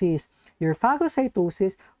phagocytosis. Your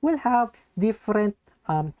phagocytosis will have a different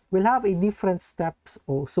steps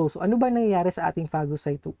also. So, ano ba nangyayari sa ating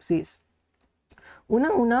phagocytosis?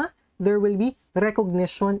 Unang-una, there will be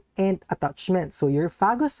recognition and attachment. So, your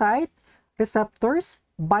phagocyte receptors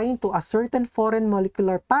bind to a certain foreign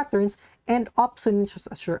molecular patterns and opsonins such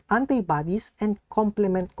as your antibodies and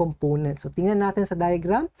complement components. So, tingnan natin sa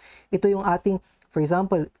diagram. Ito yung ating, for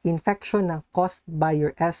example, infection na caused by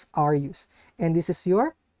your SRUs. And this is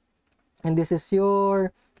your, ito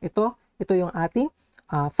yung ating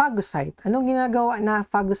phagocyte. Anong ginagawa na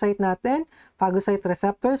phagocyte natin? Phagocyte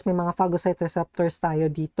receptors, may mga phagocyte receptors tayo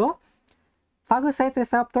dito. Phagocyte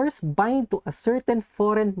receptors bind to a certain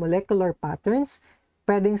foreign molecular patterns,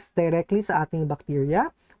 pwedeng directly sa ating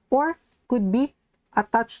bacteria, or could be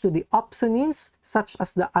attached to the opsonins such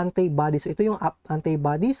as the antibody. So ito yung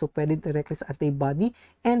antibody, so pwede directly sa antibody,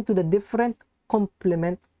 and to the different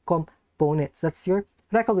complement components. That's your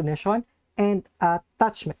recognition and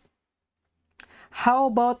attachment. How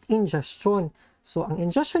about ingestion? So ang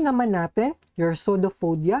ingestion naman natin, your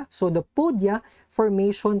pseudopodia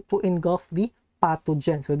formation to engulf the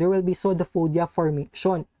pathogen. So there will be pseudopodia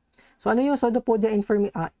formation. So ano yung pseudopodia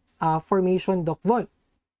formation, Doc Von?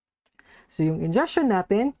 So yung ingestion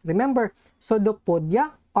natin, remember,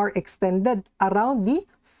 pseudopodia are extended around the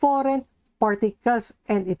foreign particles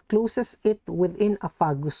and it closes it within a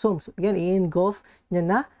phagosome. So again, i-engulf niya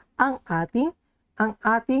na ang ating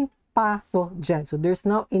pathogen. So there's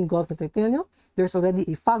now engulfment. Tingnan nyo, there's already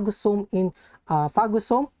a phagosome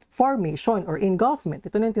phagosome formation or engulfment.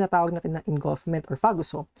 Ito na yung tinatawag natin na engulfment or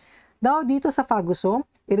phagosome. Now, dito sa phagosome,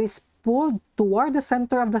 it is pulled toward the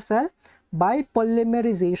center of the cell by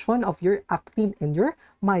polymerization of your actin and your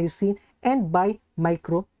myosin and by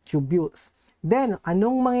tubules. Then,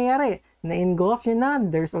 anong mangyayari? Na-engulf nyo na,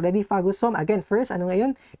 there's already phagosome. Again, first, ano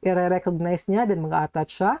ngayon? I-recognize niya, then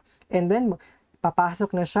mag-attach siya, and then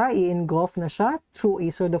papasok na siya, i-engulf na siya through a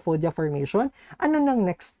pseudopodia formation. Ano nang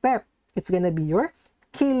next step? It's gonna be your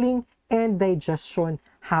killing and digestion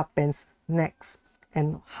happens next.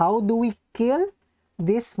 And how do we kill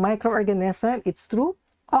this microorganism? It's through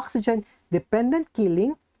oxygen-dependent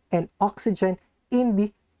killing and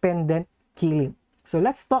oxygen-independent killing. So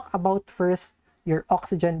let's talk about first your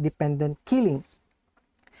oxygen-dependent killing.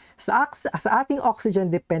 Sa ating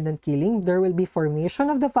oxygen-dependent killing, there will be formation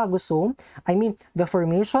of the phagosome. I mean, the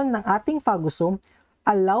formation ng ating phagosome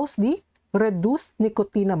allows the reduced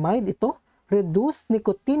nicotinamide, reduced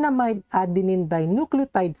nicotinamide adenine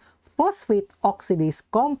dinucleotide phosphate oxidase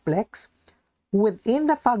complex within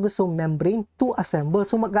the phagosome membrane to assemble.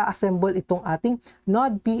 So mag-a-assemble itong ating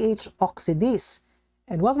NOD-PH oxidase.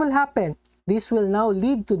 And what will happen? This will now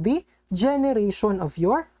lead to the generation of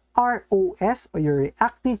your ROS or your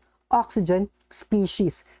reactive oxygen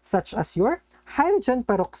species, such as your hydrogen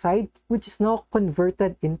peroxide, which is now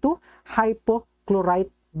converted into hypochlorite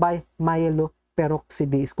by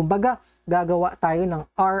myeloperoxidase. Kumbaga, gagawa tayo ng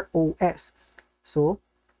ROS. So,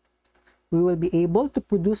 we will be able to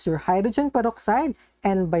produce your hydrogen peroxide,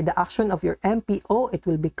 and by the action of your MPO, it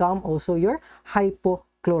will become also your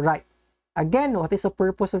hypochlorite. Again, what is the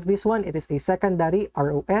purpose of this one? It is a secondary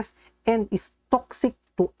ROS and is toxic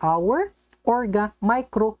to our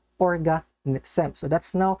microorganism. So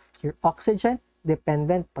that's now your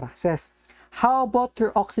oxygen-dependent process. How about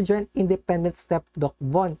your oxygen-independent step, Doc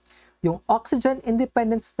Von? Yung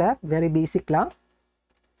oxygen-independent step, very basic lang.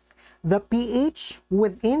 The pH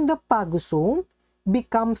within the phagosome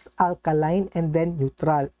becomes alkaline and then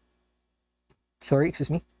neutral.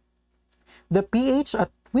 The pH at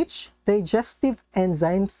which digestive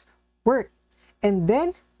enzymes work. And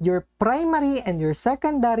then, your primary and your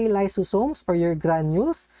secondary lysosomes or your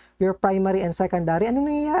granules, your primary and secondary, ano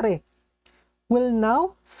nangyayari? Will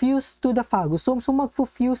now fuse to the phagosome. So,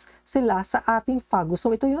 magfufuse sila sa ating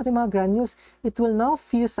phagosome. Ito yung ating mga granules. It will now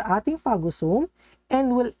fuse sa ating phagosome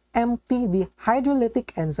and will empty the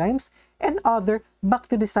hydrolytic enzymes and other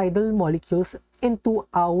bactericidal molecules into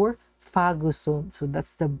our phagosome. So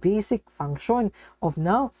that's the basic function of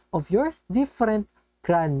your different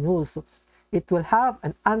granules. So it will have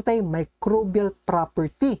an antimicrobial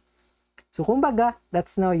property. So kumbaga,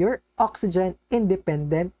 that's now your oxygen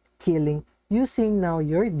independent killing using now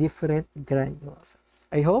your different granules.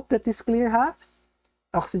 I hope that is clear, ha?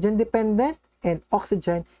 Oxygen dependent and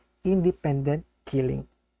oxygen independent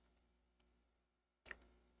killing.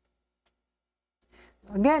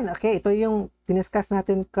 Again, okay, ito yung diniscuss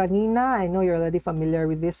natin kanina. I know you're already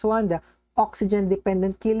familiar with this one, the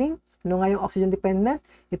oxygen-dependent killing. Ano nga yung oxygen-dependent?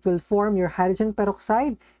 It will form your hydrogen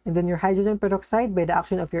peroxide, and then your hydrogen peroxide, by the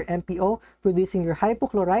action of your MPO, producing your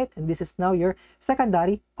hypochlorite, and this is now your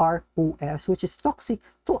secondary ROS, which is toxic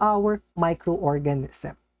to our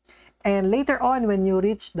microorganism. And later on, when you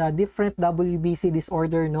reach the different WBC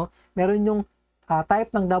disorder, no, meron yung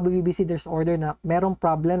type ng WBC disorder na merong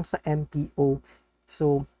problem sa MPO.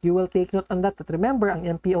 So, you will take note on that. But remember, ang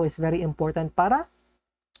MPO is very important para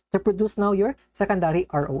to produce now your secondary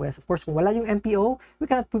ROS. Of course, kung wala yung MPO, we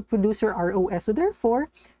cannot produce your ROS. So, therefore,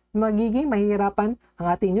 magiging mahihirapan ang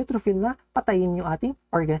ating neutrophil na patayin yung ating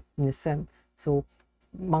organism. So,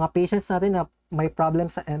 mga patients natin na may problem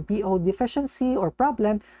sa MPO deficiency or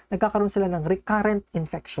problem, nagkakaroon sila ng recurrent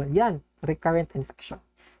infection. Yan, recurrent infection.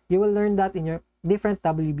 You will learn that in your different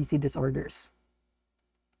WBC disorders.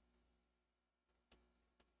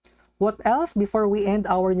 What else before we end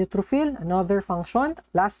our neutrophil? Another function,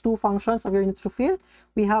 last two functions of your neutrophil,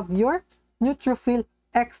 we have your neutrophil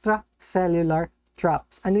extracellular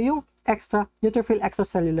traps. Ano yung neutrophil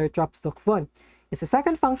extracellular traps, Doc Von? It's the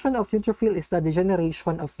second function of neutrophil is the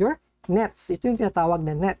degeneration of your nets. Ito yung tinatawag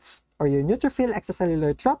na nets or your neutrophil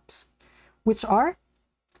extracellular traps, which are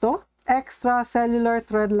extracellular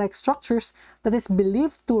thread-like structures that is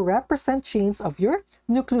believed to represent chains of your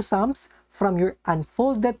nucleosomes from your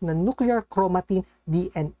unfolded na nuclear chromatin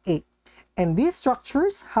DNA. And these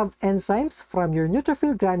structures have enzymes from your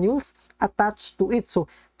neutrophil granules attached to it. So,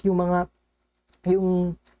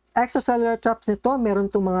 yung extracellular traps nito, meron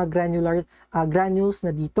itong mga granules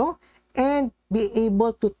na dito, and be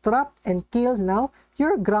able to trap and kill now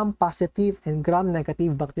your gram-positive and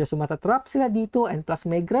gram-negative bacteria. So, matatrap sila dito and plus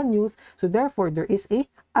may granules. So, therefore, there is a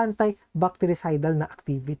anti-bactericidal na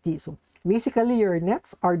activity. So, basically, your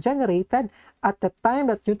nets are generated at the time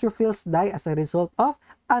that neutrophils die as a result of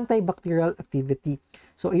antibacterial activity.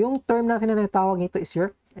 So, yung term natin na natawag nito is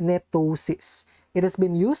your netosis. It has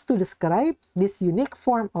been used to describe this unique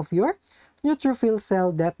form of your neutrophil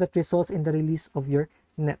cell death that results in the release of your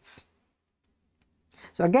nets.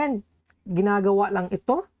 So again, ginagawa lang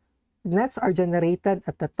ito. Nets are generated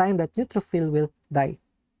at the time that neutrophil will die.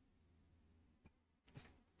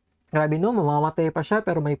 Grabe no, mamamatay pa siya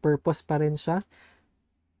pero may purpose pa rin siya.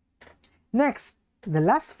 Next, the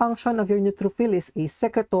last function of your neutrophil is a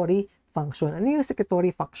secretory function. Ano yung secretory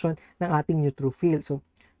function ng ating neutrophil? So,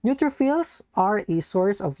 neutrophils are a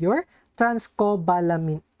source of your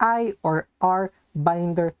transcobalamin I or R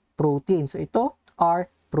binder protein. So, ito, R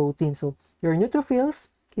protein. So, your neutrophils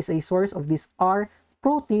is a source of this R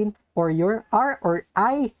protein or your R or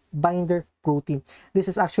I binder protein. This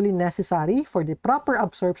is actually necessary for the proper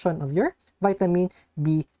absorption of your vitamin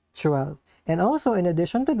B12. And also, in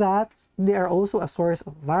addition to that, they are also a source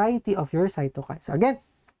of variety of your cytokines. So again,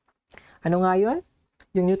 ano nga yun?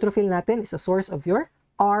 Yung neutrophil natin is a source of your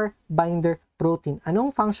R binder protein.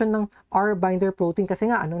 Anong function ng R binder protein? Kasi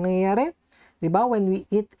nga, anong nangyayari? Diba? When we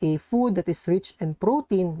eat a food that is rich in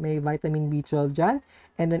protein, may vitamin B12 dyan,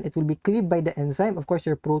 and then it will be cleaved by the enzyme. Of course,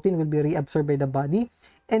 your protein will be reabsorbed by the body.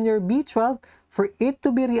 And your B12, for it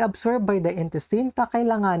to be reabsorbed by the intestine,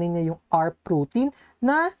 kakailanganin niya yung R protein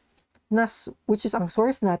which is ang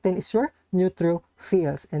source natin is your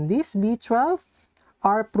neutrophils. And this B12,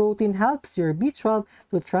 R protein helps your B12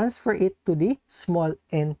 to transfer it to the small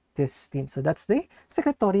intestine. So that's the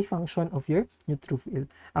secretory function of your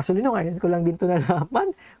neutrophil. Actually, no, ngayon ko lang din ito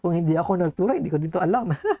nalaman. Kung hindi ako nagturo, hindi ko dito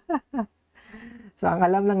alam. So, ang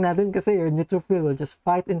alam lang natin kasi your neutrophil will just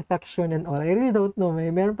fight infection and all. I really don't know.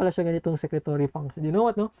 Meron pala siya ganitong secretory function. You know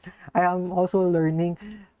what, no? I am also learning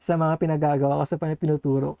sa mga pinagagawa ko sa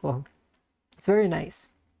pinuturo ko. It's very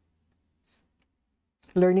nice.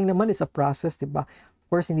 Learning naman is a process, diba? Of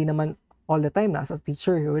course, hindi naman all the time na as a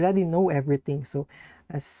teacher, you already know everything. So,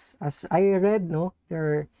 as I read, no,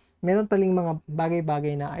 meron taling mga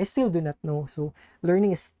bagay-bagay na I still do not know. So,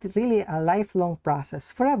 learning is really a lifelong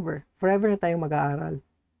process. Forever na tayong mag-aaral.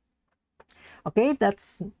 Okay,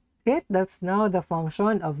 that's it. That's now the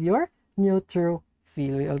function of your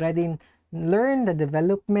neutrophil. We already learned the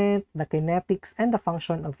development, the kinetics, and the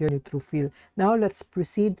function of your neutrophil. Now, let's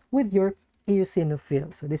proceed with your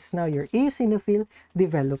eosinophil. So, this is now your eosinophil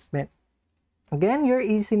development. Again, your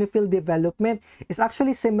eosinophil development is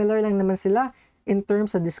actually similar lang naman sila in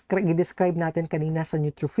terms of i-describe natin kanina sa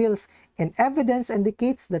neutrophils, and evidence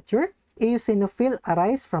indicates that your eosinophil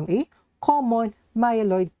arise from a common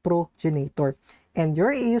myeloid progenitor. And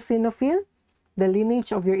your eosinophil, the lineage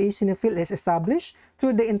of your eosinophil is established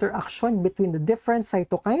through the interaction between the different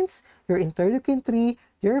cytokines, your interleukin-3,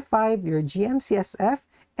 your 5, your GM-CSF,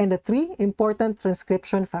 and the 3 important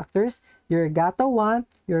transcription factors, your GATA1,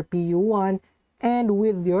 your PU1, and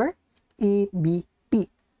with your EBP.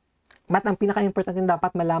 But ang pinaka-importante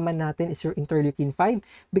dapat malaman natin is your interleukin-5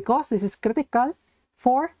 because this is critical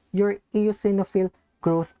for your eosinophil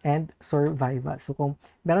growth and survival. So kung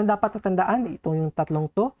meron dapat natandaan, ito yung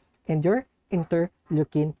tatlong to and your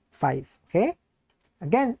interleukin-5. Okay?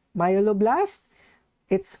 Again, myeloblast,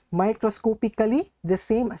 it's microscopically the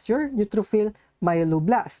same as your neutrophil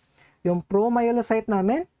myeloblast. Yung promyelocyte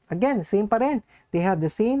namin, again, same pa rin. They have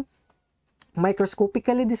the same,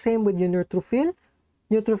 microscopically the same with your neutrophil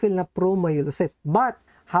na promyelocyte. But,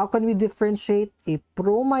 how can we differentiate a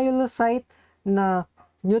promyelocyte na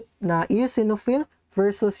eosinophil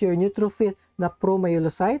versus your neutrophil na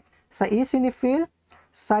promyelocyte? Sa eosinophil,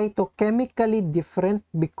 cytochemically different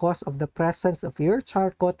because of the presence of your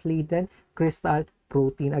Charcot-Leyden crystal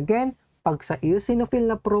protein. Again, pag sa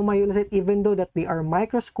eosinophil na promyelocyte, even though that they are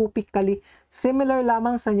microscopically similar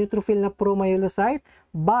lamang sa neutrophil na promyelocyte,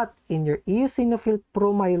 but in your eosinophil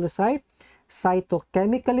promyelocyte,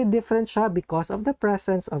 cytochemically different siya because of the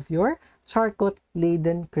presence of your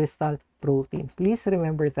Charcot-Leyden crystal protein. Please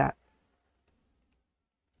remember that.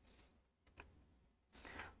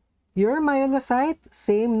 Your myelocyte,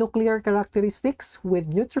 same nuclear characteristics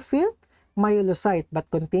with neutrophil myelocyte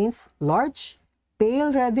but contains large,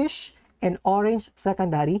 pale reddish, and orange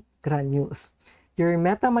secondary granules. Your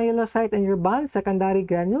metamyelocyte and your bond secondary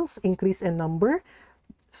granules increase in number,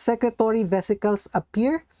 secretory vesicles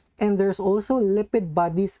appear, and there's also lipid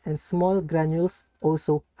bodies and small granules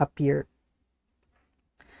also appear.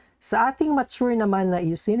 Sa ating mature naman na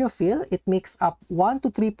eosinophil, it makes up 1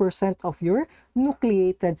 to 3% of your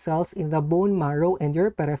nucleated cells in the bone marrow and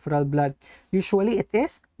your peripheral blood. Usually, it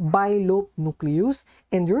is bilobed nucleus,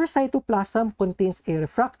 and your cytoplasm contains a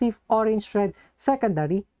refractive orange-red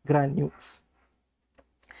secondary granules.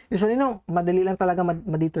 Usually, no, madali lang talaga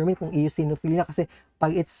ma-determine kung eosinophil niya kasi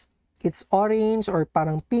pag it's orange or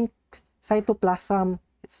parang pink cytoplasm,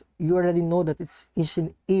 you already know that it's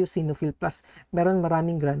eosinophil plus meron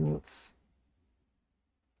maraming granules.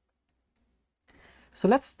 So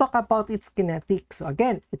let's talk about its kinetics. So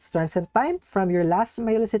again, its transit time from your last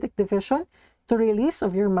myelocytic division to release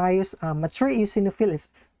of your mature eosinophil is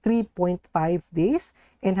 3.5 days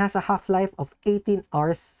and has a half-life of 18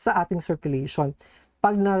 hours sa ating circulation.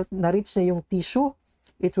 Pag na-reach na yung tissue,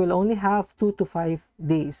 it will only have 2 to 5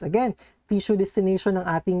 days. Again, tissue destination ng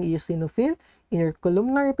ating eosinophil in your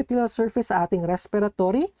columnar epithelial surface sa ating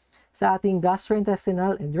respiratory, sa ating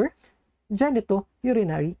gastrointestinal, and your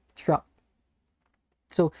genitourinary tract.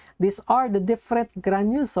 So, these are the different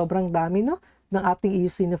granules. Sobrang dami, no? Ng ating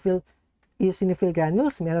eosinophil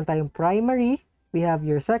granules. Meron tayong primary, we have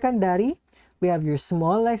your secondary, we have your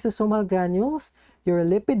small lysosomal granules, your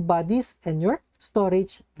lipid bodies, and your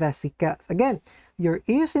storage vesicles. Again, your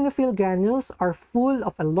eosinophil granules are full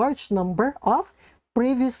of a large number of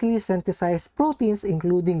previously synthesized proteins,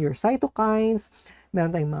 including your cytokines,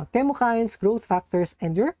 meron tayong mga chemokines, growth factors,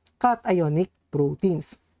 and your cationic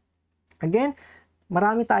proteins. Again,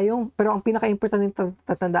 marami tayong, pero ang pinaka-importante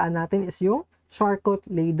tatandaan natin is yung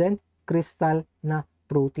Charcot-Leyden crystal na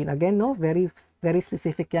protein. Again, no, very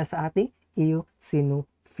specific yan sa ating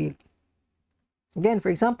eosinophil. Again,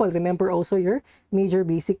 for example, remember also your major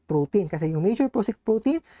basic protein. Kasi yung major basic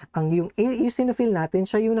protein, yung eosinophil natin,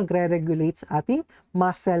 siya yung nagre-regulate sa ating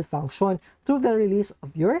mast cell function through the release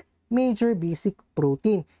of your major basic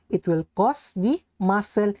protein. It will cause the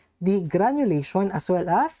mast cell degranulation as well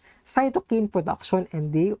as cytokine production,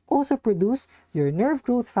 and they also produce your nerve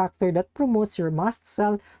growth factor that promotes your mast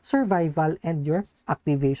cell survival and your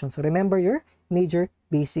activation. So remember your major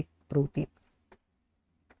basic protein.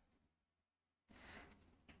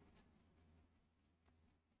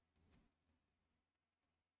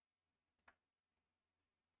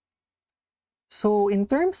 So in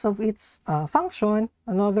terms of its function,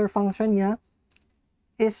 another function niya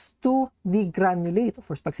is to degranulate. Of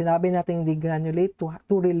course, pag sinabi natin degranulate,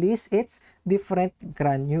 to release its different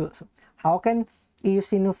granules. How can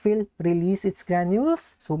eosinophil release its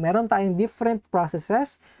granules? So, meron tayong different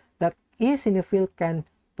processes that eosinophil can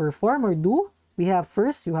perform or do. We have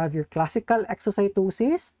first, you have your classical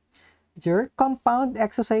exocytosis, your compound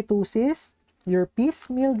exocytosis, your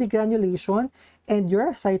piecemeal degranulation, and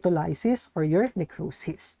your cytolysis or your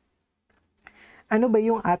necrosis. Ano ba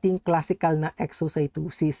yung ating classical na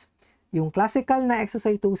exocytosis? Yung classical na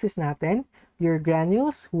exocytosis natin, your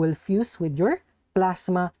granules will fuse with your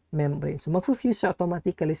plasma membrane. So, mag-fuse siya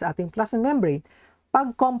automatically sa ating plasma membrane.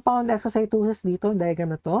 Pag compound exocytosis dito,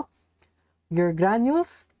 diagram na to, your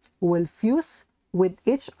granules will fuse with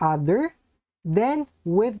each other, then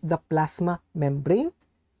with the plasma membrane.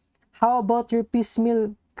 How about your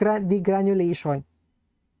piecemeal degranulation?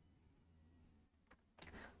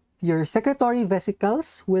 Your secretory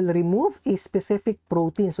vesicles will remove a specific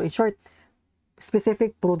protein. So, in short,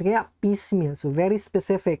 specific protein, kaya piecemeal. So, very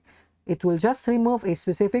specific. It will just remove a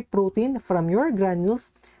specific protein from your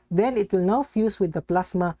granules, then it will now fuse with the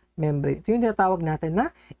plasma membrane. Ito yung tinatawag natin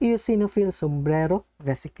na eosinophil sombrero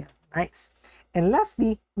vesicle. Nice. And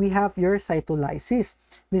lastly, we have your cytolysis.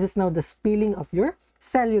 This is now the spilling of your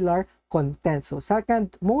cellular content. So,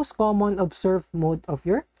 second most common observed mode of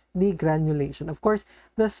your degranulation. Of course,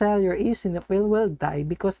 the cell, your eosinophil, will die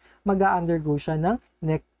because mag-undergo siya ng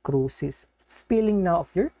necrosis. Spilling now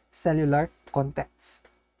of your cellular contents.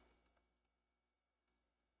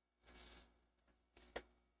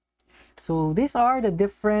 So, these are the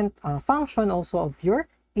different function also of your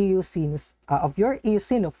eosinophil.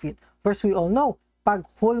 First, we all know, pag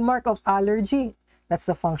hallmark of allergy,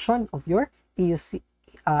 that's the function of your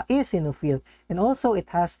eosinophil. And also, it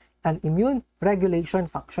has an immune regulation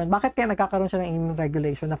function. Bakit kaya nagkakaroon siya ng immune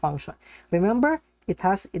regulation na function? Remember, it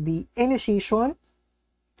has the initiation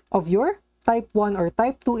of your type 1 or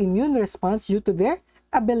type 2 immune response due to their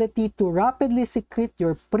ability to rapidly secrete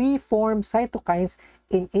your preformed cytokines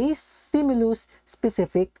in a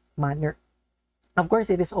stimulus-specific manner. Of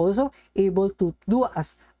course, it is also able to do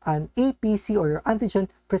as an APC or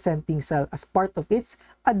antigen-presenting cell as part of its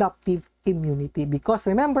adaptive immunity. Because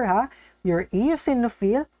remember your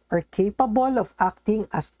eosinophil are capable of acting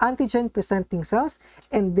as antigen-presenting cells,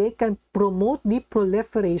 and they can promote the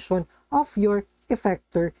proliferation of your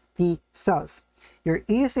effector T cells. Your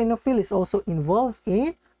eosinophil is also involved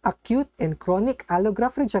in acute and chronic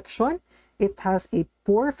allograft rejection. It has a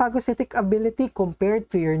poor phagocytic ability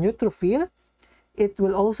compared to your neutrophil. It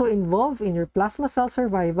will also involve in your plasma cell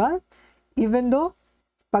survival, even though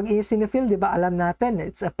Pag eosinophil, di ba, alam natin,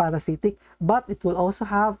 it's a parasitic, but it will also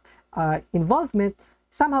have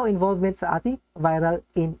somehow involvement sa ating viral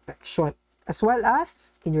infection, as well as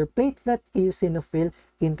in your platelet-eosinophil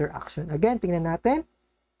interaction. Again, tingnan natin.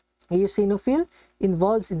 Eosinophil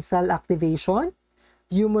involves in cell activation,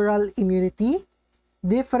 humoral immunity,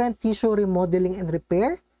 different tissue remodeling and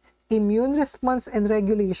repair, immune response and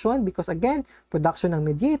regulation, because again, production ng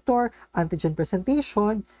mediator, antigen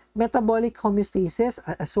presentation, metabolic homeostasis,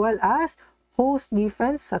 as well as host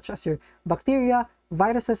defense such as your bacteria,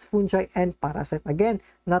 viruses, fungi, and parasite. Again,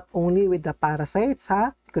 not only with the parasites,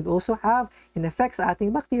 it could also have an effect sa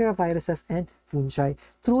ating bacteria, viruses, and fungi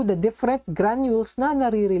through the different granules na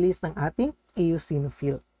nare-release ng ating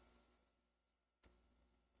eosinophil.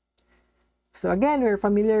 So again, we're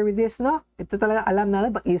familiar with this, no? Ito talaga alam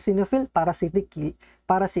na ba, eosinophil, parasitic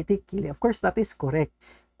killing. Of course, that is correct.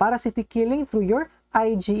 Parasitic killing through your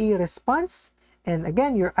IgE response. And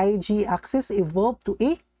again, your IgE axis evolved to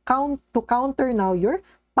counter now your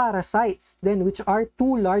parasites, then which are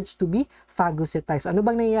too large to be phagocytized. Ano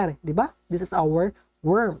bang nangyayari? Diba? This is our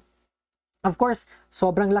worm. Of course,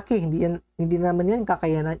 sobrang laki. Hindi naman yan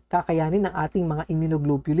kakayanin ng ating mga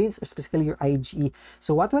immunoglobulins, specifically your IgE.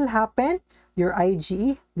 So what will happen? Your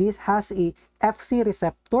IgE, this has a Fc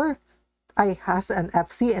receptor, has an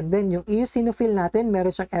Fc, and then yung eosinophil natin,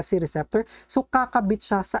 meron siyang Fc receptor. So kakabit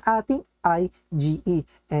siya sa ating IgE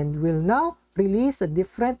and will now release the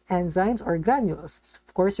different enzymes or granules.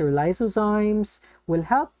 Of course, your lysozymes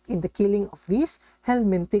will help in the killing of this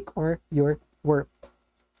helmintic or your worm.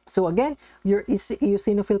 So again, your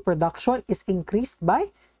eosinophil production is increased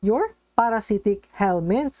by your parasitic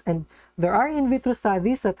helminths, and there are in vitro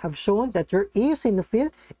studies that have shown that your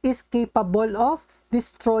eosinophil is capable of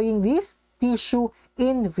destroying these tissue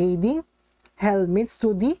invading helminths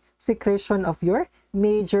through the secretion of your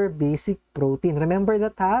major basic protein. Remember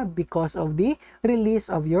that, because of the release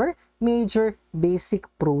of your major basic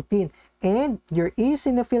protein and your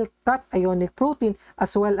eosinophil cationic protein,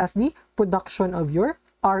 as well as the production of your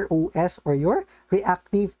ROS or your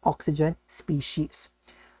reactive oxygen species.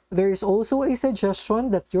 There is also a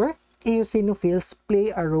suggestion that your eosinophils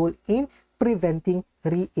play a role in preventing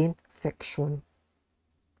reinfection.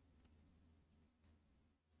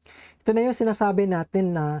 Ito na yung sinasabi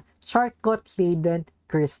natin na Charcot-Leyden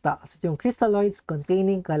crystals. Yung crystalloids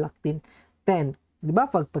containing galactin 10.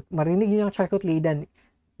 Diba? Pag marinig nyo yung Charcot-Leyden,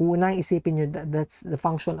 unang isipin nyo that's the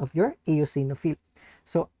function of your eosinophil.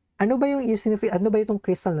 So, ano ba yung eosinophil? Ano ba itong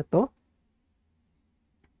crystal na to?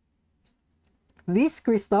 These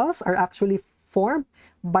crystals are actually formed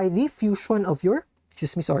by the fusion of your,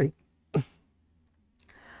 these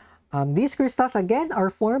crystals again are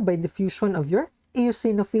formed by the fusion of your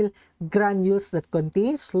eosinophil granules that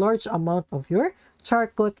contains large amount of your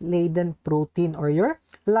Charcot-Leyden protein or your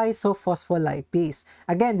lysophospholipase.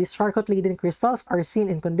 Again, these Charcot-Leyden crystals are seen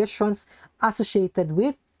in conditions associated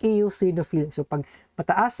with eosinophil. So pag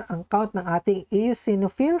mataas ang count ng ating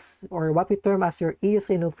eosinophils or what we term as your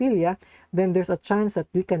eosinophilia, then there's a chance that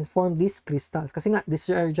we can form these crystals. Kasi nga, these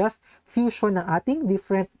are just fusion ng ating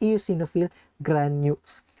different eosinophil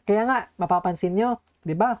granules. Kaya nga, mapapansin nyo,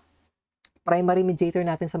 di ba? Primary mediator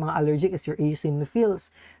natin sa mga allergic is your eosinophils.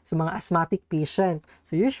 So mga asthmatic patient.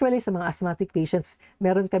 So usually sa mga asthmatic patients,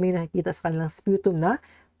 meron kami nakikita sa kanilang sputum na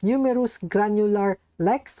numerous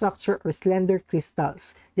granular-like structure or slender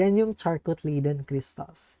crystals. Yan yung Charcot-Leyden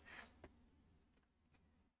crystals.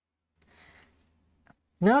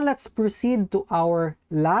 Now, let's proceed to our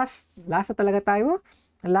last na talaga tayo.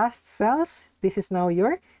 Last cells. This is now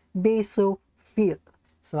your basophil.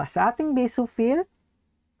 So, sa ating basophil,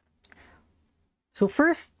 so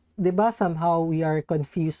first, diba, somehow we are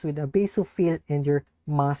confused with the basophil and your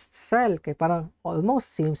mast cell. Kaya parang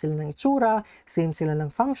almost same sila ng itsura, same sila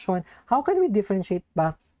ng function. How can we differentiate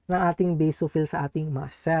ba ng ating basophil sa ating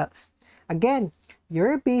mast cells? Again,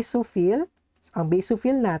 your basophil, ang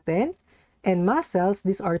basophil natin, and mast cells,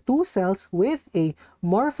 these are two cells with a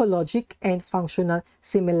morphologic and functional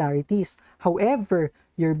similarities. However,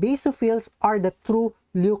 your basophils are the true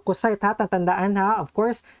leukocyte. Tatandaan of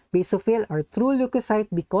course, basophil are true leukocyte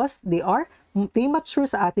because they mature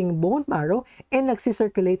sa ating bone marrow and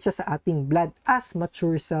nagsisirculate siya sa ating blood as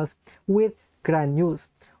mature cells with granules.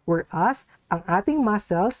 Whereas, ang ating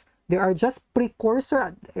mast cells, they are just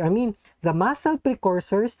precursor. The mast cell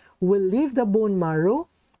precursors will leave the bone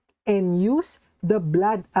marrow and use the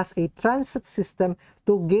blood as a transit system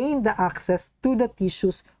to gain the access to the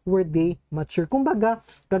tissues where they mature. Kumbaga,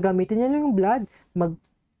 gagamitin niya yung blood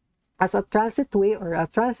as a transit way or a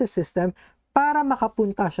transit system para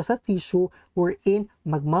makapunta siya sa tissue wherein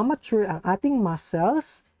magmamature ang ating mast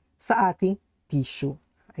cells sa ating tissue.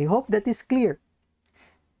 I hope that is clear.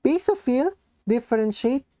 Basophil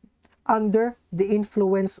differentiate under the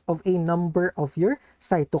influence of a number of your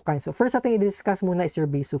cytokines. So first natin i-discuss muna is your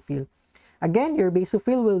basophil. Again, your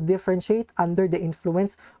basophil will differentiate under the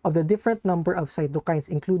influence of the different number of cytokines,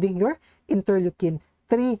 including your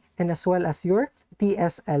interleukin-3 and as well as your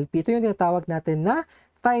TSLP. Ito yung tinatawag natin na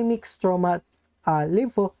thymic stromal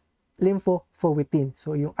lymphopoietin.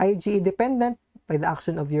 So yung IgE dependent by the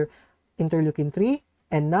action of your interleukin-3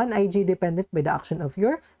 and non-IgE dependent by the action of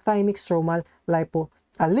your thymic stromal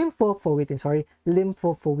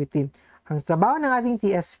lymphopoietin. Ang trabaho ng ating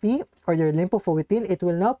TSP or your lymphopoietin, it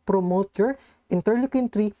will now promote your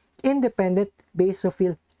interleukin-3 independent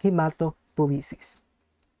basophil hematopoiesis.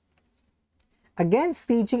 Again,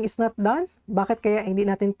 staging is not done. Bakit kaya hindi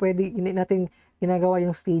natin ginagawa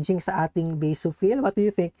yung staging sa ating basophil? What do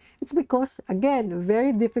you think? It's because, again,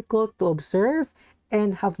 very difficult to observe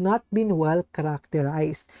and have not been well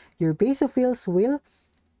characterized. Your basophils will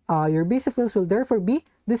therefore be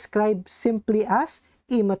described simply as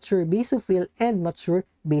immature basophil and mature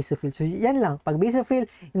basophil. So yan lang. Pag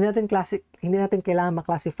basophil, hindi natin kailangan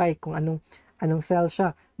ma-classify kung anong cell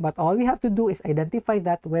siya. But all we have to do is identify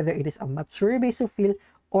that whether it is a mature basophil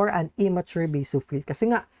or an immature basophil.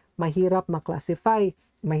 Kasi nga, mahirap ma-classify.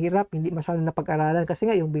 Mahirap, hindi masyadong napag-aralan.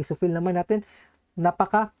 Kasi nga, yung basophil naman natin,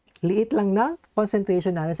 napaka-liit lang ng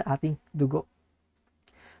concentration natin sa ating dugo.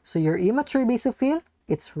 So your immature basophil,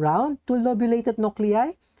 it's round to lobulated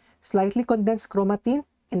nuclei, slightly condensed chromatin,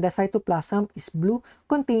 and the cytoplasm is blue,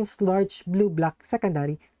 contains large blue-black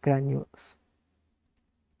secondary granules.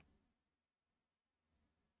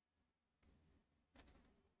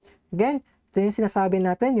 Again, ito yung sinasabi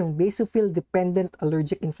natin, yung basophil-dependent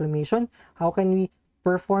allergic inflammation. How can we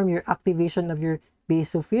perform your activation of your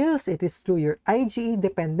basophils? It is through your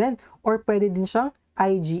IgE-dependent or pwede din siyang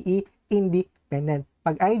IgE-independent.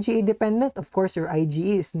 Pag IgE-dependent, of course, your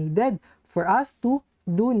IgE is needed for us to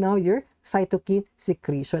do now your cytokine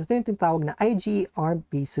secretion. Ito yung tinatawag na IgE-armed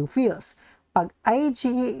basophils. Pag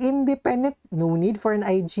IgE-independent, no need for an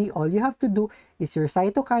IgE. All you have to do is your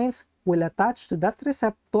cytokines will attach to that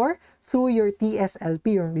receptor through your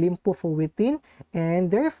TSLP, your lymphopoietin, and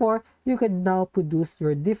therefore, you can now produce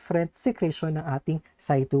your different secretion ng ating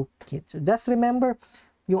cytokine. So just remember,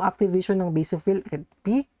 yung activation ng basophil can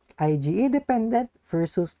be IgE-dependent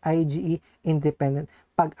versus IgE-independent.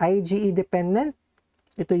 Pag IgE-dependent,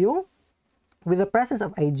 ito yung with the presence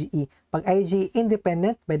of IgE. Pag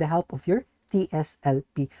IgE-independent, by the help of your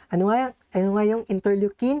TSLP. Ano nga yung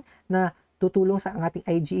interleukin na tutulong sa ating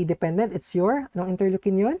IgE-dependent? It's your, anong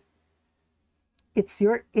interleukin yun? It's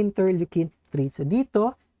your interleukin-3. So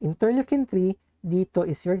dito, interleukin-3, dito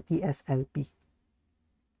is your TSLP.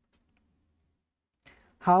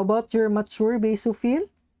 How about your mature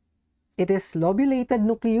basophil? It is lobulated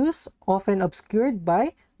nucleus, often obscured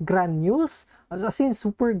by granules. As in,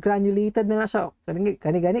 super granulated na siya.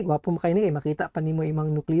 Gani-gani, gwapo mo kayo na makita pa ni mo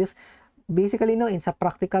imang nucleus. Basically, no, in sa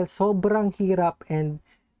practical, sobrang hirap and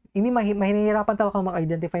hindi mahihirapan talaga kung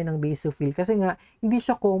maka-identify ng basophil kasi nga, hindi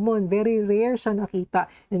siya common. Very rare siya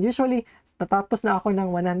nakita. And usually, natapos na ako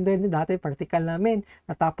ng 100 dati, practical namin.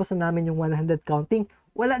 Natapos na namin yung 100 counting.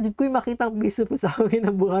 Wala, dito ko yung makita ang basophil sa akin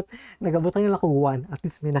na buhat. Nagabutang yung ako 1. At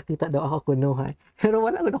least may nakita daw ako kunuhan. Pero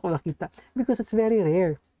wala ko nakita because it's very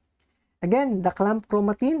rare. Again, the clamp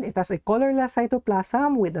chromatin, it has a colorless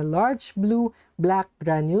cytoplasm with a large blue-black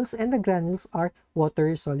granules and the granules are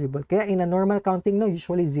water-soluble. Kaya in a normal counting, no,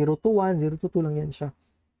 usually 0 to 1, 0 to 2 lang yan siya.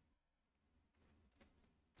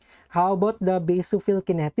 How about the basophil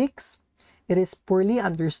kinetics? It is poorly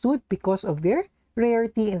understood because of their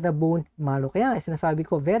rarity in the bone marrow. Kaya sinasabi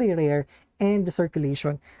ko, very rare, and the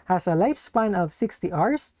circulation has a lifespan of 60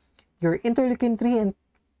 hours. Your interleukin-3 and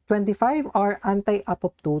 25 are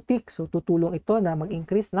anti-apoptotic. So, tutulong ito na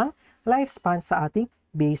mag-increase ng lifespan sa ating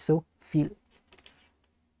basophil.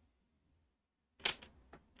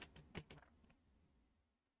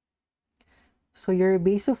 So, your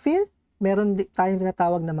basophil, meron tayong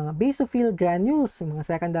tinatawag na mga basophil granules, yung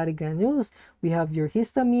mga secondary granules. We have your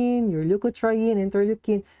histamine, your leukotriene,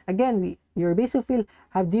 interleukin. Again, your basophil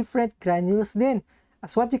have different granules din.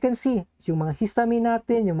 As what you can see, yung mga histamine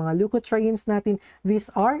natin, yung mga leukotrienes natin, these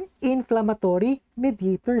are inflammatory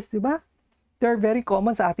mediators, di ba? They're very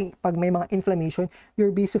common sa ating, pag may mga inflammation, your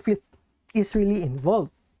basophil is really involved.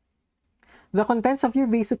 The contents of your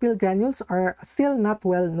basophil granules are still not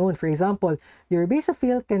well known. For example, your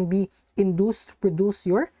basophil can be induced to produce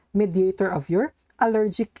your mediator of your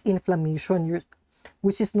allergic inflammation,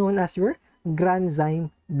 which is known as your granzyme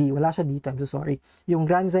B. Wala siya dito, I'm so sorry. Yung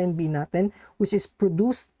granzyme B natin, which is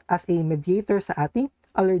produced as a mediator sa ating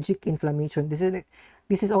allergic inflammation. This is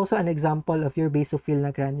this is also an example of your basophil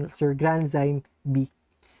na granules, your granzyme B.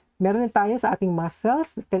 Meron din tayo sa ating mast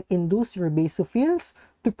cells that can induce your basophils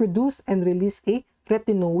to produce and release a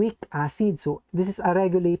retinoic acid. So, this is a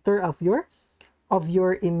regulator of your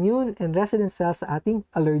immune and resident cells sa ating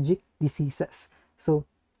allergic diseases. So,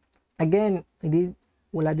 again,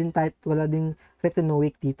 wala din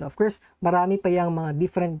retinoic dito. Of course, marami pa yung mga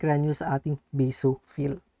different granules sa ating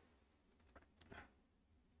basophil.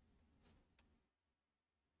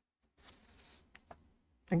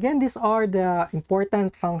 Again, these are the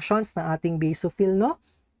important functions ng ating basophil, no?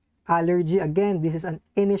 Allergy, again, this is an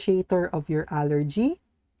initiator of your allergy.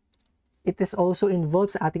 It is also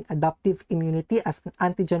involved sa ating adaptive immunity as an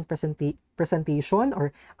antigen presentation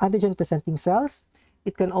or antigen-presenting cells.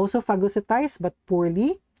 It can also phagocytize but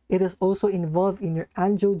poorly. It is also involved in your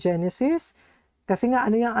angiogenesis. Kasi nga,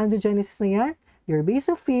 ano yung angiogenesis na yan? Your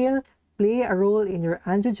basophil play a role in your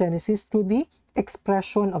angiogenesis through the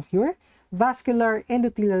expression of your vascular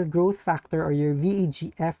endothelial growth factor or your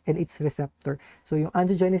VEGF and its receptor. So, yung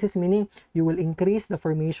angiogenesis meaning you will increase the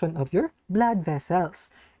formation of your blood vessels.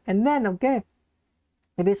 And then, okay,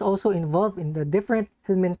 it is also involved in the different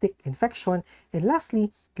helminthic infection. And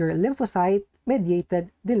lastly, your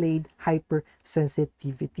lymphocyte-mediated delayed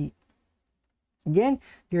hypersensitivity. Again,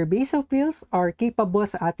 your basophils are capable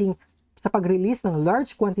sa pag-release ng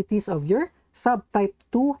large quantities of your subtype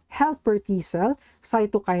 2 helper T cell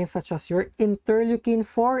cytokines such as your interleukin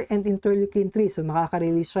 4 and interleukin 3. So,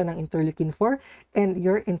 makaka-release siya ng interleukin 4 and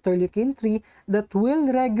your interleukin 3 that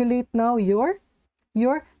will regulate now your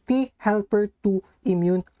T helper 2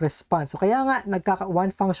 immune response. So, kaya nga,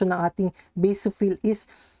 one function ng ating basophil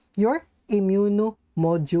is your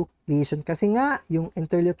immunomodulation. Kasi nga, yung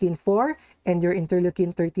interleukin 4 and your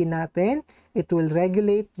interleukin 13 natin, it will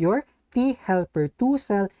regulate your T helper 2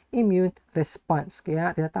 cell immune response.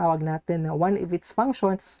 Kaya tinatawag natin na one of its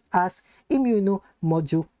function as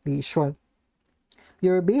immunomodulation.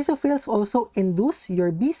 Your basophils also induce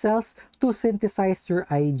your B cells to synthesize your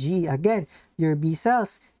Ig. Again, your B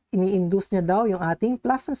cells, ini-induce niya daw yung ating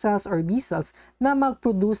plasma cells or B cells na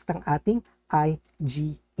mag-produce ng ating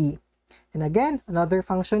IgE. And again, another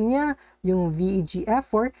function niya, yung VEGF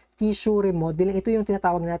for tissue remodeling. Ito yung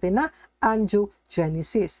tinatawag natin na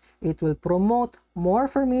angiogenesis. It will promote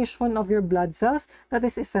more formation of your blood cells that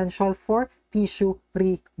is essential for tissue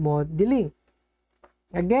remodeling.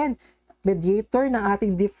 Again, mediator ng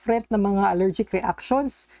ating different na mga allergic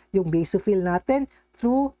reactions, yung basophil natin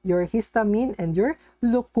through your histamine and your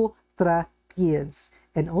leukotrienes.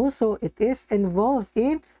 And also, it is involved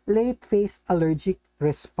in late phase allergic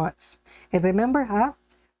response. And remember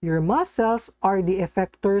your mast cells are the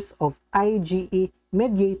effectors of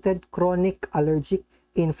IgE-mediated chronic allergic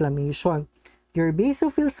inflammation. Your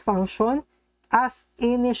basophils function as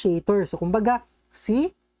initiator. So, kumbaga,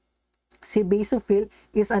 si basophil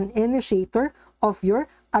is an initiator of your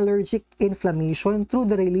allergic inflammation through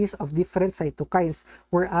the release of different cytokines,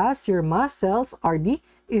 whereas your mast cells are the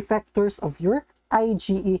effectors of your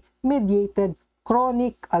IgE-mediated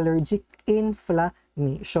chronic allergic inflammation.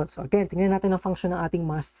 So again, tingnan natin ang function ng ating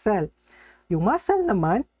mast cell. Yung mast cell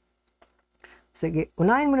naman, sige,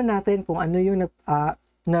 unahin muna natin kung ano yung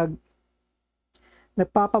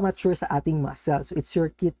nagpapamature sa ating mast cell. So it's your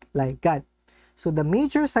KIT ligand. So the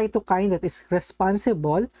major cytokine that is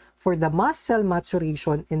responsible for the mast cell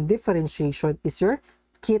maturation and differentiation is your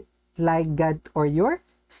KIT ligand or your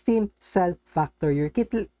stem cell factor. Your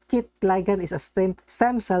KIT ligand is a stem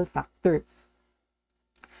cell factor.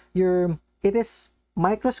 It is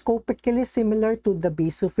microscopically similar to the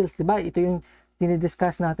basophils, diba? Ito yung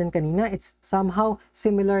dinidiscuss natin kanina. It's somehow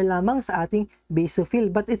similar lamang sa ating basophil,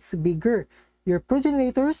 but it's bigger. Your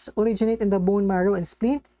progenitors originate in the bone marrow and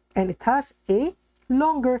spleen, and it has a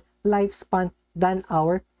longer lifespan than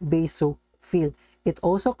our basophil. It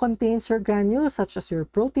also contains your granules such as your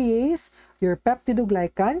protease, your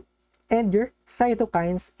peptidoglycan, and your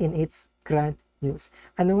cytokines in its granules.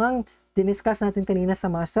 Ano ngang diniscuss natin kanina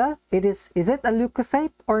sa mast cell? Is it a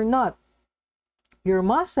leukocyte or not? Your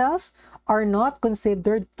mast cells are not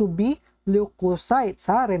considered to be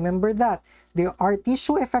leukocytes. Remember that. They are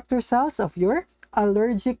tissue effector cells of your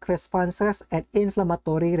allergic responses and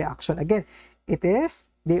inflammatory reaction. Again,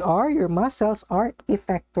 your mast cells are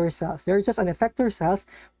effector cells. They're just an effector cells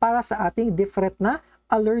para sa ating different na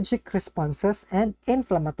allergic responses and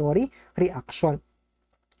inflammatory reaction.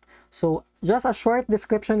 So, just a short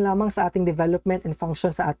description lamang sa ating development and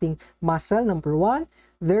function sa ating mast cell. Number 1,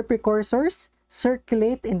 their precursors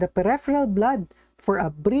circulate in the peripheral blood for a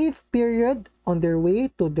brief period on their way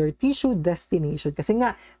to their tissue destination. Kasi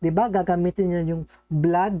nga, di ba, gagamitin nila yung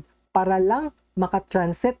blood para lang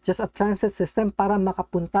makatransit, just a transit system para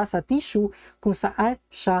makapunta sa tissue kung saan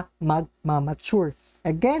siya magmamature.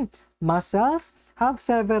 Again, muscles have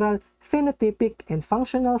several phenotypic and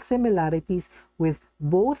functional similarities with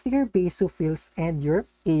both your basophils and your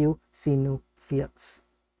eosinophils.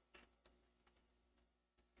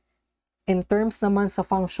 In terms naman sa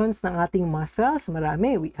functions ng ating muscles,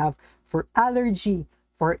 marami. We have for allergy,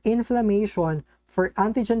 for inflammation, for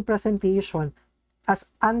antigen presentation, as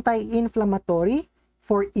anti-inflammatory,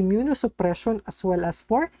 for immunosuppression, as well as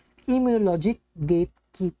for immunologic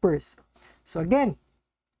gatekeepers. So again,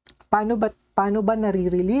 paano ba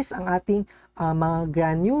nare-release ang ating mga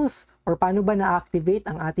granules or paano ba na-activate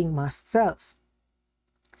ang ating mast cells?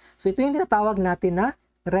 So ito yung tinatawag natin na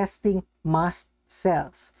resting mast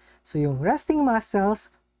cells. So yung resting mast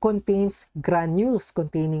cells contains granules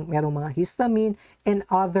containing merong mga histamine and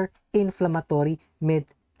other inflammatory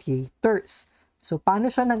mediators. So paano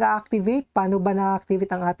siya nag-activate? Paano ba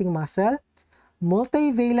na-activate ang ating muscle?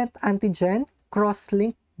 Multivalent antigen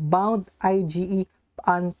cross-link bound IgE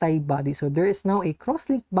antibody. So there is now a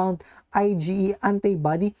cross-link bound IgE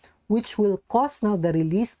antibody which will cause now the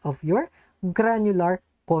release of your granular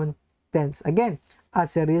contents. Again,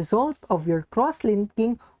 as a result of your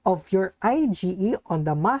cross-linking of your IgE on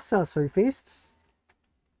the mast cell surface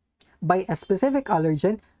by a specific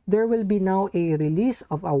allergen, there will be now a release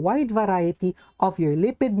of a wide variety of your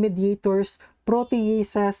lipid mediators,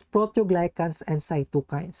 proteases, proteoglycans, and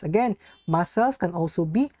cytokines. Again, mast cells can also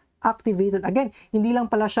be activated. Again, hindi lang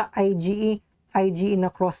pala siya IgE na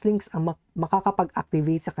crosslinks ang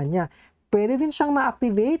makakapag-activate sa kanya. Pwede din siyang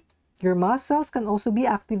ma-activate. Your mast cells can also be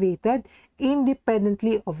activated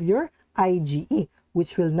independently of your IgE,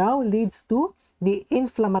 which will now leads to the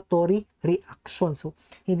inflammatory reaction. So,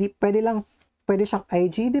 pwede siyang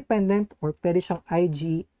IgE dependent or pwede siyang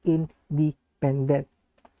IgE independent.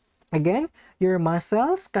 Again, your mast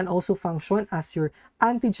cells can also function as your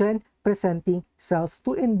antigen presenting cells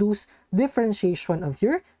to induce differentiation of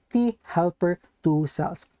your T helper 2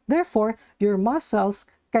 cells. Therefore, your mast cells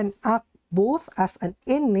can act both as an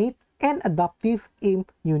innate and adaptive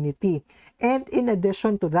immunity. And in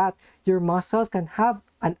addition to that, your mast cells can have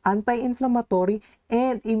an anti-inflammatory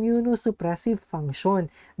and immunosuppressive function.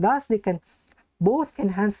 Thus, they can both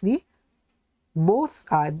enhance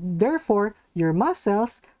therefore, your mast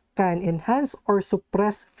cells can enhance or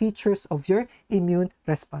suppress features of your immune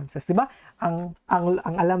responses. Diba? Ang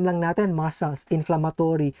alam lang natin, mast cells,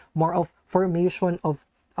 inflammatory, more of formation of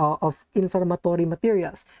inflammatory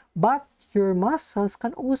materials. But your mast cells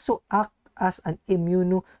can also act as an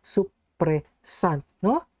immunosuppressant,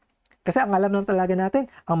 no? Kasi ang alam lang talaga natin,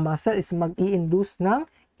 ang mast cell is mag-i-induce ng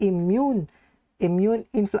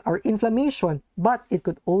inflammation, but it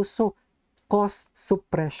could also cause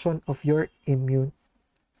suppression of your immune.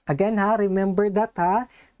 Again remember that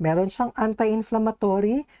meron siyang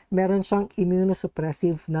anti-inflammatory, meron siyang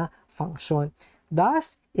immunosuppressive na function.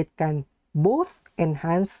 Thus, it can both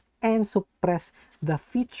enhance and suppress the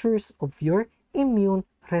features of your immune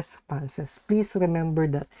responses. Please remember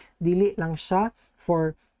that. Dili lang siya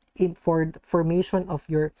for formation of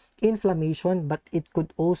your inflammation, but it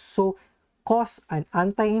could also cause an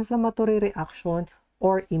anti-inflammatory reaction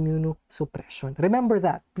or immunosuppression. Remember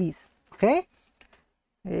that, please. Okay?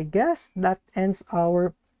 I guess that ends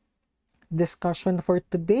our discussion for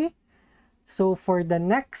today. So for the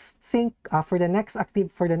next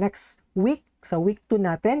week, sa week 2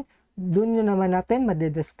 natin, dun nyo naman natin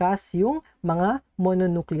madidiscuss yung mga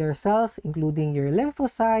mononuclear cells, including your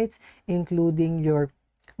lymphocytes, including your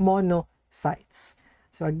monocytes.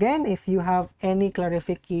 So again, if you have any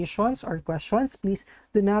clarifications or questions, please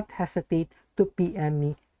do not hesitate to PM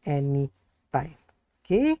me anytime.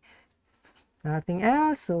 Okay? Nothing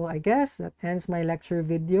else. So I guess that ends my lecture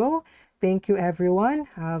video. Thank you everyone.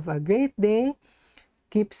 Have a great day.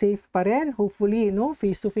 Keep safe pa rin. Hopefully,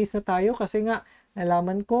 face-to-face na tayo kasi nga,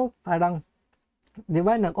 nalaman ko, parang, di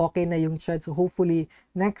ba, nag-okay na yung chat. So hopefully,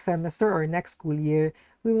 next semester or next school year,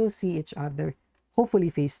 we will see each other.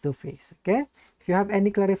 Hopefully, face-to-face. Okay? If you have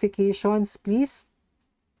any clarifications, please,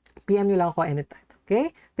 PM nyo lang ako anytime.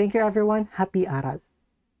 Okay? Thank you everyone. Happy aral.